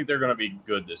good. And I think they're going to be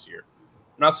good this year.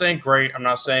 I'm not saying great. I'm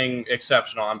not saying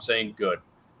exceptional. I'm saying good.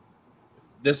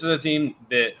 This is a team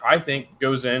that I think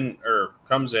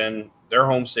comes in their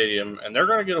home stadium, and they're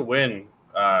going to get a win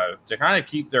to kind of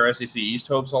keep their SEC East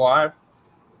hopes alive.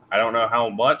 I don't know how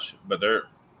much, but they're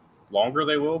longer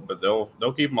they will, but they'll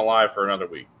keep them alive for another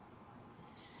week.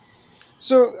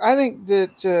 So I think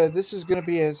that this is going to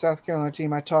be a South Carolina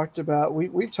team.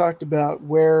 We've talked about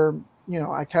where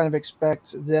I kind of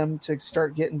expect them to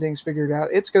start getting things figured out.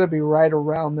 It's going to be right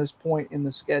around this point in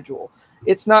the schedule.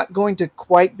 It's not going to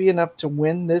quite be enough to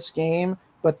win this game,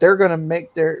 but they're going to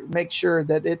make sure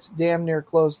that it's damn near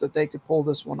close that they could pull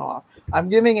this one off. I'm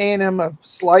giving A&M a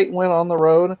slight win on the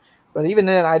road, but even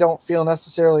then, I don't feel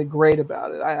necessarily great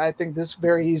about it. I think this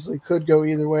very easily could go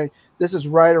either way. This is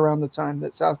right around the time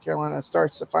that South Carolina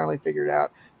starts to finally figure it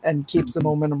out and keeps the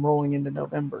momentum rolling into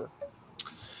November.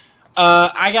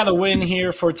 I got a win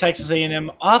here for Texas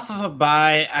A&M off of a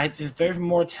bye. They're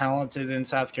more talented than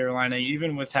South Carolina,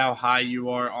 even with how high you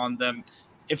are on them.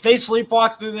 If they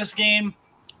sleepwalk through this game,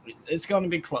 it's going to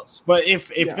be close. But if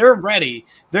they're ready,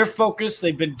 they're focused,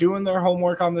 they've been doing their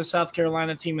homework on the South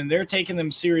Carolina team, and they're taking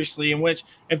them seriously, in which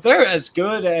if they're as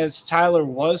good as Tyler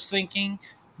was thinking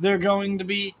they're going to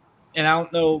be, and I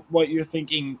don't know what you're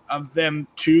thinking of them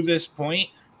to this point,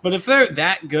 but if they're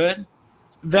that good,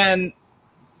 then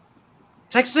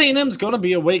Texas A&M is going to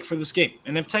be awake for this game.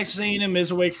 And if Texas A&M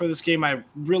is awake for this game, I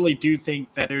really do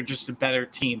think that they're just a better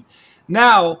team.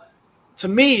 Now, to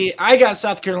me, I got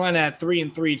South Carolina at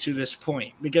 3-3 to this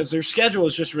point because their schedule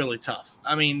is just really tough.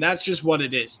 I mean, that's just what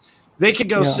it is. They could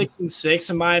go 6-6,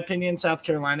 in my opinion, South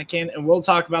Carolina can, and we'll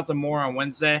talk about them more on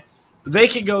Wednesday. But they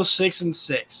could go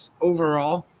 6-6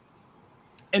 overall,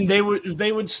 and they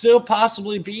would still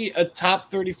possibly be a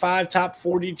top 35, top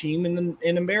 40 team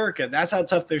in America. That's how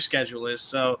tough their schedule is.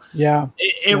 So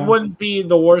it wouldn't be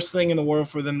the worst thing in the world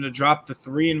for them to drop the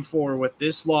 3-4 with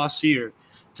this loss here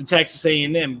to Texas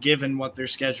A&M, given what their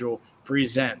schedule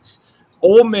presents.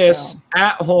 Ole Miss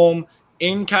at home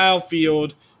in Kyle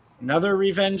Field, another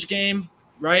revenge game,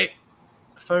 right?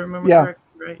 If I remember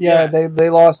correctly, right? Yeah, they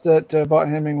lost at Vaught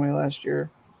Hemingway last year.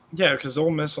 Yeah, because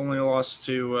Ole Miss only lost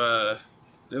to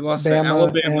they lost Bama to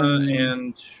Alabama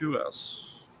and who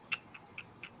else?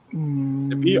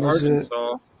 They beat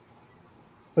Arkansas.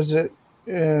 Was it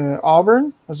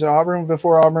Auburn? Was it Auburn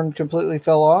before Auburn completely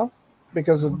fell off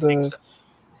because of the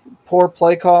poor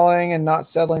play calling and not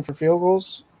settling for field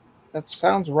goals? That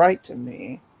sounds right to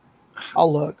me.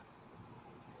 I'll look.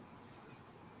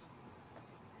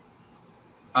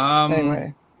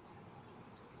 Anyway.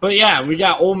 But yeah, we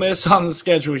got Ole Miss on the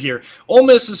schedule here. Ole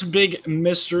Miss is a big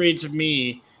mystery to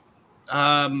me.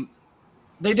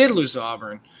 They did lose to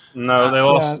Auburn. No, they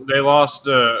lost. They lost.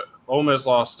 Ole Miss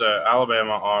lost to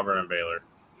Alabama, Auburn, and Baylor.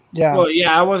 Yeah. Well,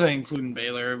 yeah, I wasn't including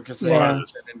Baylor because they had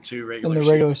into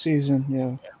regular season.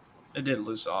 Yeah. They did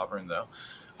lose to Auburn though.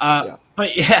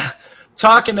 But yeah,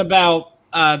 talking about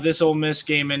this Ole Miss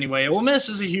game anyway. Ole Miss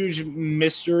is a huge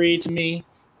mystery to me.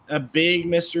 A big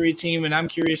mystery team, and I'm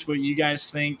curious what you guys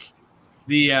think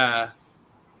the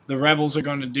Rebels are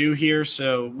going to do here.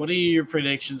 So what are your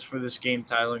predictions for this game,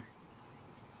 Tyler?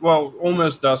 Well, Ole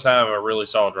Miss does have a really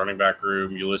solid running back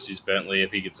room. Ulysses Bentley,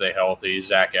 if he could stay healthy,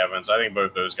 Zach Evans. I think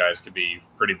both those guys could be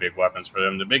pretty big weapons for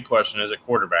them. The big question is at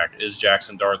quarterback. Is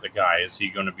Jackson Dart the guy? Is he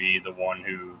going to be the one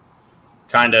who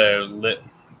kind of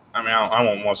I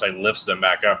won't want to say lifts them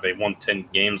back up. They won 10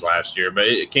 games last year, but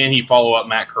can he follow up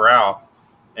Matt Corral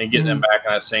and get them back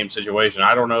in that same situation?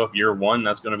 I don't know if year one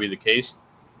that's going to be the case.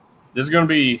 This will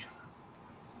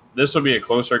be a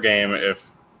closer game if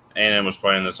A&M was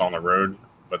playing this on the road,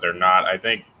 but they're not. I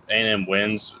think A&M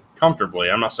wins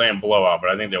comfortably. I'm not saying blowout, but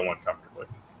I think they'll win comfortably.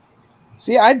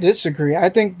 See, I disagree. I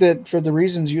think that for the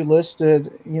reasons you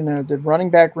listed, the running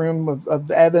back room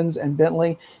of Evans and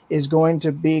Bentley is going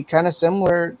to be kind of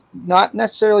similar, not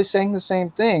necessarily saying the same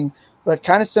thing, but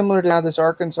kind of similar to how this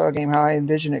Arkansas game, how I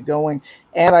envision it going.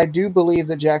 And I do believe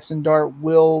that Jackson Dart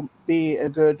will be a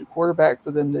good quarterback for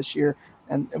them this year.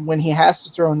 And when he has to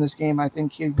throw in this game, I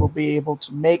think he will be able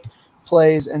to make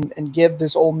plays and give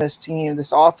this Ole Miss team,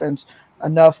 this offense,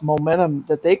 enough momentum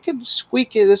that they could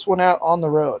squeak this one out on the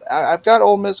road. I've got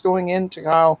Ole Miss going into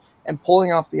Kyle and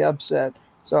pulling off the upset.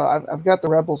 So I've got the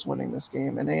Rebels winning this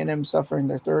game and A&M suffering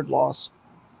their third loss.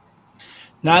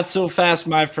 Not so fast,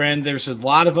 my friend. There's a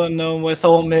lot of unknown with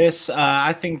Ole Miss.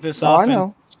 I think this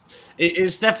offense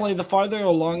is definitely the farther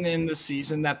along in the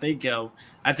season that they go.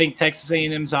 I think Texas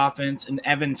A&M's offense and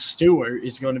Evan Stewart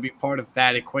is going to be part of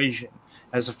that equation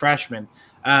as a freshman.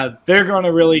 They're going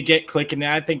to really get clicking.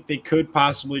 I think they could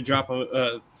possibly drop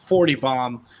a 40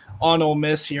 bomb on Ole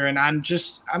Miss here, and I'm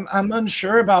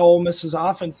unsure about Ole Miss's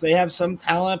offense. They have some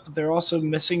talent, but they're also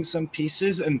missing some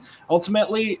pieces, and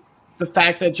ultimately – the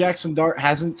fact that Jackson Dart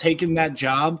hasn't taken that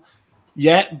job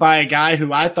yet by a guy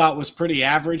who I thought was pretty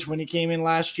average when he came in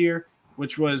last year,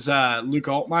 which was Luke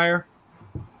Altmaier.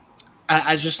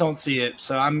 I just don't see it.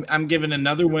 So I'm giving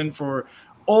another win for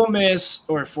Ole Miss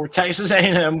or for Texas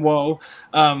A&M.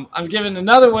 I'm giving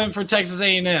another win for Texas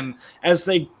A&M as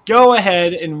they go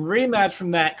ahead and rematch from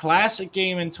that classic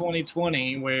game in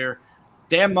 2020 where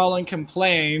Dan Mullen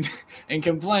complained and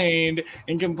complained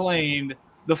and complained.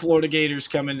 The Florida Gators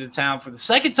come into town for the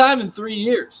second time in 3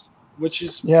 years. which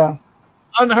is Yeah.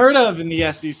 unheard of in the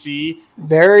SEC.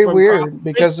 Very weird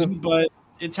because of, but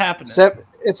it's happening.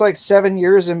 It's like 7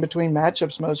 years in between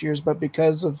matchups most years, but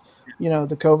because of,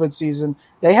 the COVID season,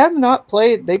 they have not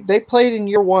played. They played in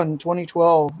year one,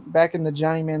 2012, back in the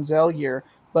Johnny Manziel year,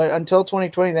 but until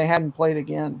 2020, they hadn't played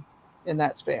again in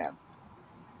that span.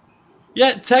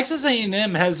 Yeah, Texas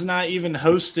A&M has not even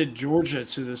hosted Georgia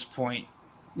to this point.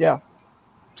 Yeah.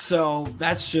 So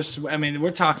that's just,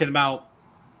 we're talking about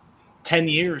 10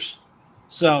 years.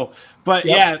 So, but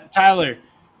Yep. yeah, Tyler,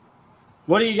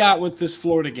 what do you got with this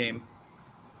Florida game?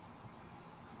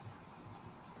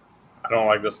 I don't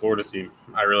like this Florida team.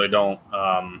 I really don't.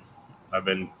 I've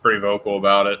been pretty vocal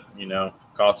about it.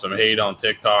 Caught some hate on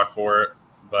TikTok for it,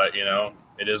 but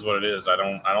it is what it is. I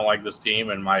don't like this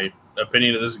team, and my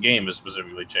opinion of this game has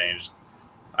specifically changed.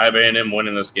 I have A&M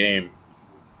winning this game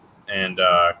and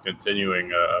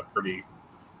continuing a pretty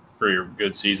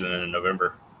good season in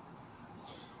November.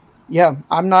 Yeah,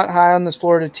 I'm not high on this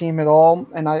Florida team at all,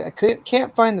 and I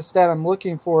can't find the stat. I'm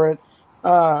looking for it.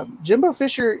 Jimbo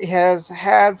Fisher has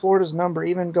had Florida's number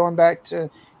even going back to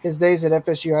his days at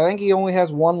FSU. I think he only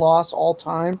has one loss all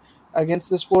time against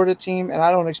this Florida team, and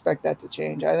I don't expect that to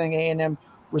change. I think A&M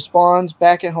responds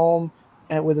back at home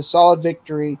and with a solid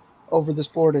victory over this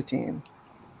Florida team.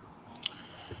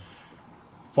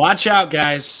 Watch out,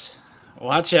 guys.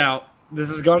 Watch out.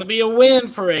 This is going to be a win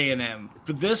for A&M,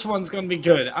 but this one's going to be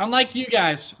good. Unlike you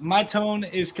guys, my tone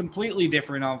is completely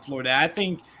different on Florida. I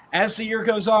think as the year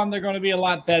goes on, they're going to be a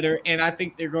lot better, and I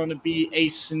think they're going to be a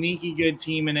sneaky good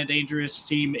team and a dangerous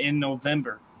team in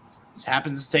November. This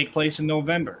happens to take place in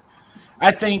November.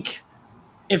 I think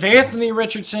if Anthony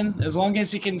Richardson, as long as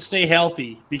he can stay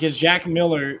healthy, because Jack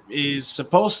Miller is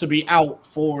supposed to be out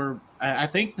for, I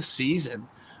think, the season.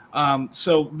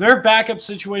 So their backup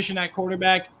situation at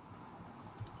quarterback,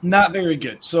 not very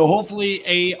good. So hopefully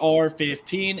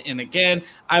AR-15, and again,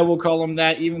 I will call him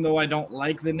that, even though I don't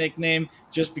like the nickname,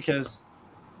 just because,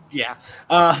 yeah.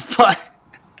 But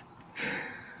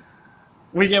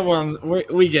we get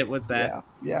with that.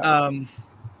 Yeah.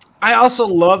 I also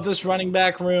love this running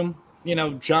back room.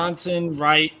 Johnson,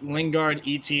 Wright, Lingard,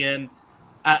 Etienne.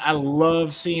 I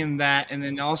love seeing that. And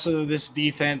then also this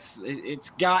defense,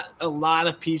 it's got a lot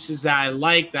of pieces that I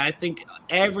like. That I think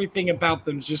everything about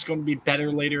them is just going to be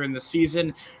better later in the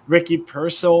season. Ricky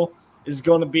Purcell is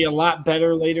going to be a lot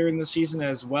better later in the season,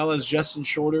 as well as Justin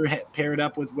Shorter paired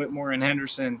up with Whitmore and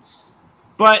Henderson.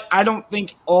 But I don't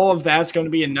think all of that's going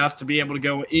to be enough to be able to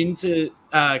go into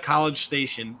College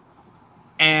Station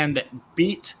and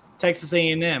beat Texas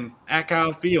A&M at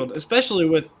Kyle Field, especially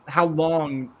with how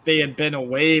long they had been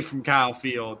away from Kyle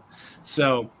Field.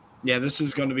 So, yeah, this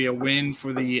is going to be a win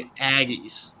for the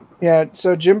Aggies. Yeah,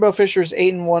 so Jimbo Fisher's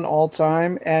 8-1 all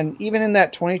time, and even in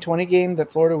that 2020 game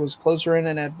that Florida was closer in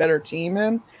and a better team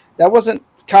in, that wasn't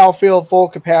Kyle Field full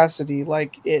capacity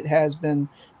like it has been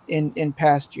in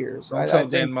past years. Don't tell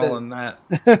Dan Mullen that.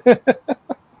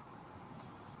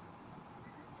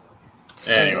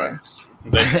 Anyway,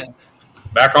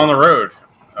 back on the road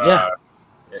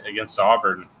against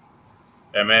Auburn.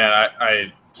 And, man,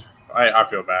 I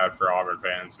feel bad for Auburn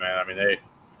fans, man.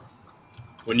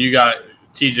 When you got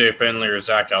TJ Finley or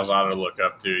Zach Calzada to look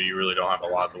up to, you really don't have a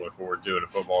lot to look forward to in a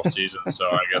football season. So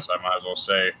I guess I might as well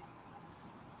say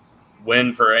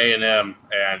win for A&M,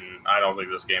 and I don't think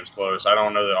this game's close. I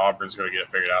don't know that Auburn's going to get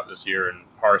it figured out this year, and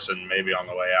Parson may be on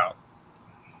the way out.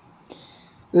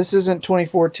 This isn't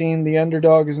 2014. The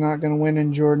underdog is not going to win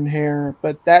in Jordan-Hare,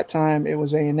 but that time it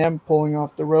was A&M pulling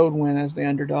off the road win as the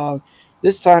underdog.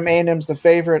 This time A&M's the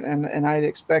favorite, and I'd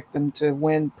expect them to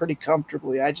win pretty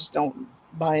comfortably. I just don't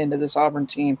buy into this Auburn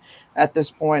team at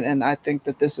this point, and I think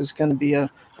that this is going to be a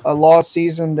lost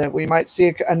season, that we might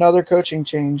see another coaching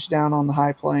change down on the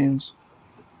High Plains.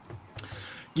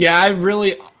 Yeah,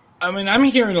 I'm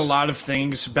hearing a lot of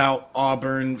things about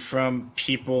Auburn from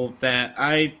people that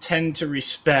I tend to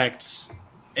respect,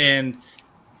 and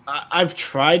I've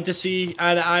tried to see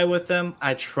eye to eye with them.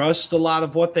 I trust a lot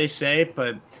of what they say,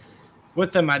 but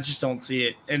with them, I just don't see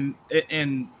it.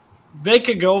 And they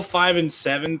could go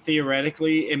 5-7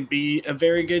 theoretically and be a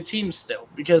very good team still,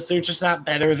 because they're just not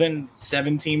better than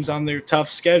 7 teams on their tough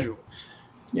schedule.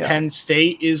 Yeah. Penn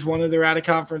State is one of their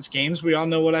out-of-conference games. We all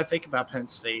know what I think about Penn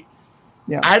State.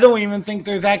 Yeah. I don't even think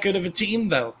they're that good of a team,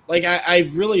 though. I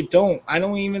really don't. I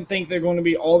don't even think they're going to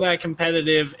be all that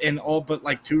competitive in all but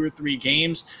 2 or 3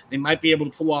 games. They might be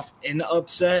able to pull off an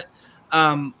upset.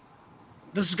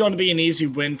 This is going to be an easy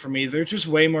win for me. They're just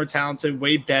way more talented,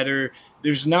 way better.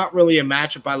 There's not really a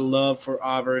matchup I love for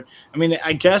Auburn.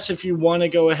 I guess if you want to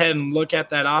go ahead and look at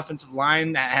that offensive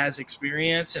line that has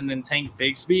experience and then Tank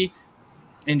Bigsby,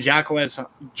 and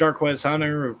Jarquez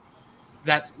Hunter,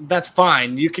 that's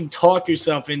fine. You can talk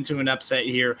yourself into an upset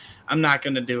here. I'm not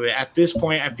going to do it. At this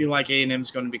point, I feel like A&M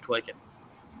is going to be clicking.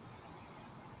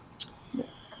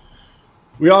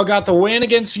 We all got the win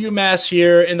against UMass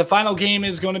here, and the final game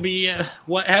is going to be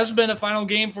what has been a final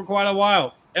game for quite a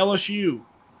while. LSU.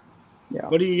 Yeah.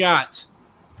 What do you got?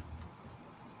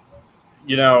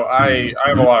 I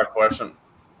have a lot of questions.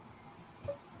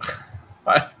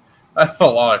 I have a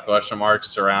lot of question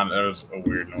marks around. It was a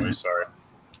weird noise. Sorry.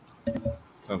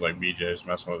 Sounds like BJ's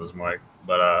messing with his mic,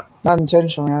 but not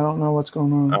intentionally. I don't know what's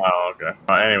going on. Oh, okay.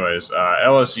 Anyways,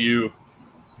 LSU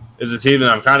is a team that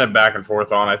I'm kind of back and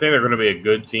forth on. I think they're going to be a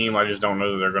good team. I just don't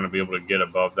know that they're going to be able to get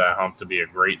above that hump to be a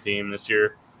great team this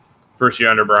year. First year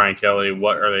under Brian Kelly,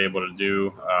 what are they able to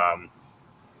do?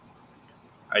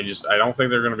 I don't think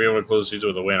they're going to be able to close the season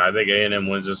with a win. I think A&M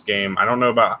wins this game. I don't know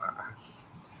about.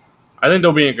 I think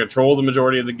they'll be in control the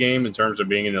majority of the game in terms of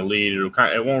being in the lead.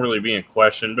 It won't really be in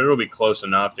question, but it'll be close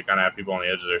enough to kind of have people on the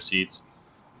edge of their seats.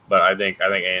 But I think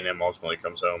A&M ultimately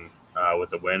comes home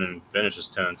with the win and finishes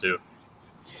 10-2.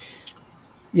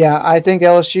 Yeah, I think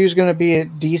LSU is going to be a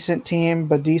decent team,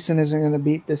 but decent isn't going to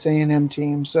beat this A&M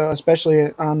team. So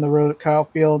especially on the road at Kyle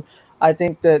Field, I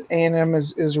think that A&M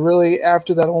is really,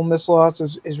 after that Ole Miss loss,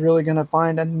 is really going to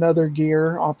find another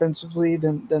gear offensively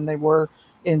than they were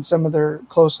in some of their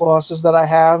close losses that I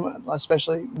have,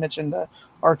 especially mentioned the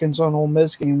Arkansas and Ole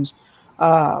Miss games.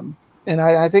 And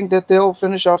I think that they'll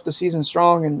finish off the season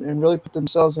strong and really put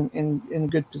themselves in a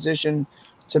good position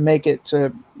to make it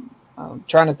to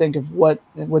trying to think of what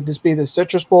would this be, the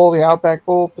Citrus Bowl, the Outback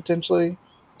Bowl potentially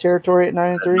territory at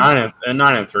 9-3?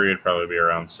 9-3 would probably be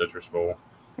around Citrus Bowl.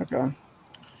 Okay.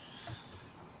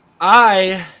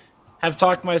 I have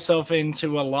talked myself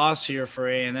into a loss here for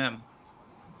A&M.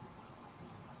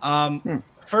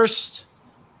 First,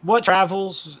 what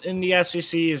travels in the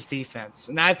SEC is defense.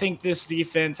 And I think this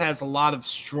defense has a lot of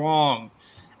strong,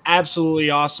 absolutely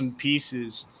awesome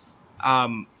pieces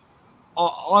on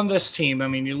this team. I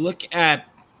mean, you look at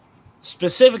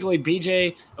specifically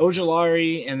BJ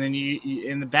Ojolari, and then you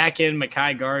in the back end,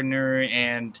 Mekhi Gardner,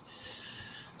 and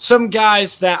some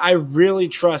guys that I really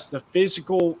trust, the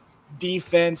physical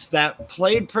defense that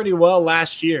played pretty well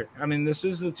last year. I mean, this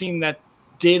is the team that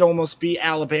did almost beat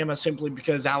Alabama simply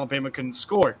because Alabama couldn't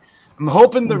score. I'm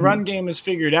hoping the run game is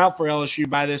figured out for LSU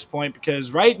by this point,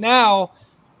 because right now,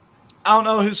 I don't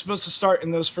know who's supposed to start in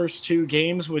those first two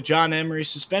games with John Emery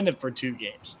suspended for 2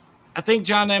 games. I think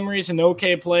John Emery's an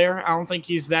okay player. I don't think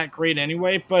he's that great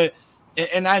anyway,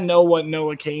 and I know what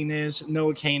Noah Cain is.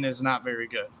 Noah Cain is not very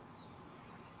good.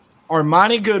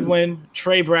 Armani Goodwin,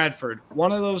 Trey Bradford,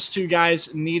 one of those 2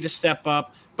 guys need to step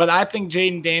up. But I think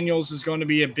Jaden Daniels is going to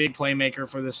be a big playmaker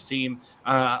for this team.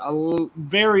 A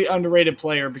very underrated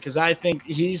player, because I think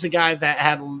he's a guy that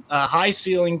had a high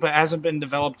ceiling but hasn't been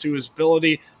developed to his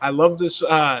ability. I love this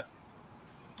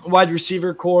wide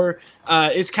receiver core.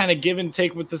 It's kind of give and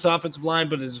take with this offensive line,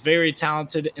 but it's very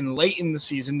talented. And late in the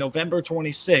season, November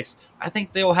 26th, I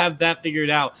think they'll have that figured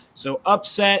out. So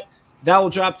upset. That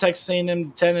will drop Texas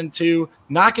A&M 10-2,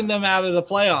 knocking them out of the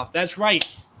playoff. That's right.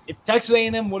 If Texas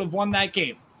A&M would have won that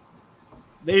game,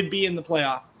 they'd be in the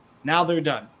playoff. Now they're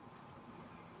done.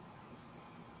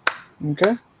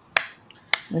 Okay.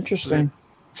 Interesting.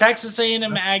 Texas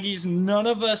A&M Aggies, none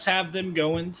of us have them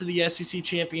going to the SEC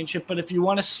championship. But if you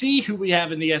want to see who we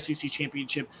have in the SEC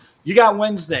championship, you got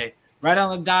Wednesday right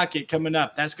on the docket coming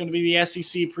up. That's going to be the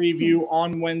SEC preview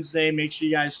on Wednesday. Make sure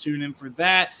you guys tune in for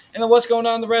that. And then what's going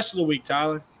on the rest of the week,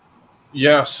 Tyler?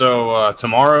 Yeah, so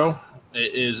tomorrow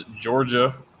it is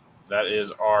Georgia. That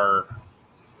is our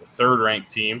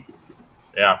 3rd-ranked team.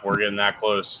 Yeah, we're getting that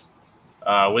close.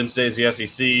 Wednesday is the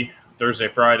SEC. Thursday,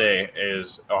 Friday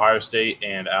is Ohio State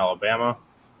and Alabama.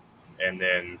 And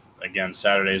then, again,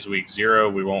 Saturday is week 0.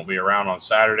 We won't be around on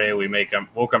Saturday.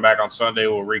 We'll come back on Sunday.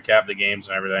 We'll recap the games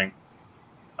and everything.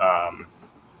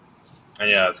 And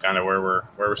yeah, that's kind of where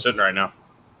we're sitting right now.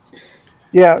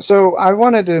 Yeah, so I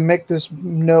wanted to make this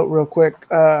note real quick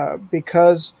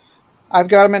because I've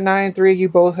got them at 9-3. You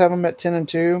both have them at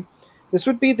 10-2. This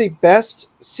would be the best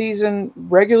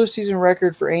regular season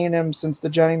record for A&M since the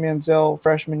Johnny Manziel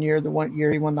freshman year, the 1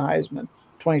 year he won the Heisman,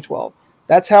 2012.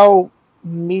 That's how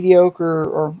mediocre,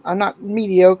 or I'm not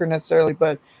mediocre necessarily,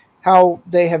 but how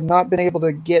they have not been able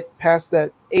to get past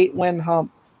that 8-win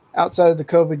hump outside of the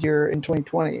COVID year in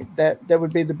 2020. That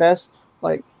would be the best,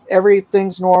 like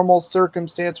everything's normal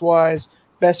circumstance-wise,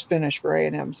 best finish for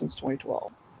A&M since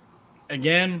 2012.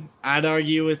 Again, I'd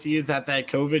argue with you that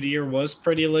COVID year was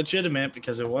pretty legitimate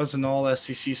because it was an all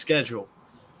SEC schedule.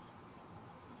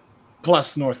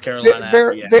 Plus North Carolina.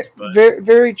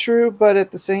 Very true, but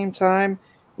at the same time,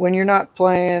 when you're not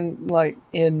playing like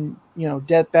in,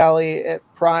 Death Valley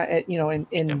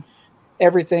in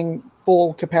everything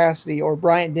full capacity, or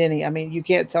Bryant Denny. I mean, you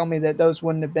can't tell me that those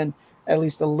wouldn't have been at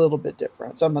least a little bit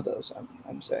different. Some of those,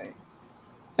 I'm saying.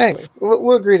 Anyway,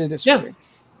 we'll agree to disagree. Yeah.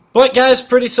 But, guys,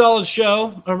 pretty solid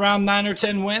show. Around 9 or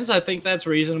 10 wins. I think that's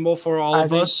reasonable for all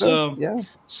of us. So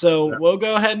we'll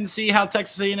go ahead and see how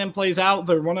Texas A&M plays out.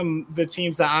 They're one of the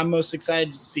teams that I'm most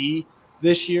excited to see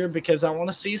this year, because I want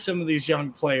to see some of these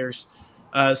young players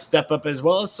step up, as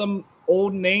well as some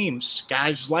old names,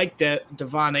 guys like that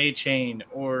Devon A-Chain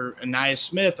or Anaya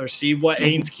Smith, or see what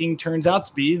Haynes King turns out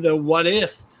to be, the what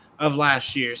if of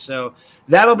last year. So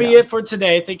that'll be it for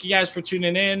today. Thank you guys for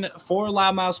tuning in. For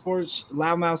Loudmouth Sports,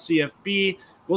 Loudmouth CFB,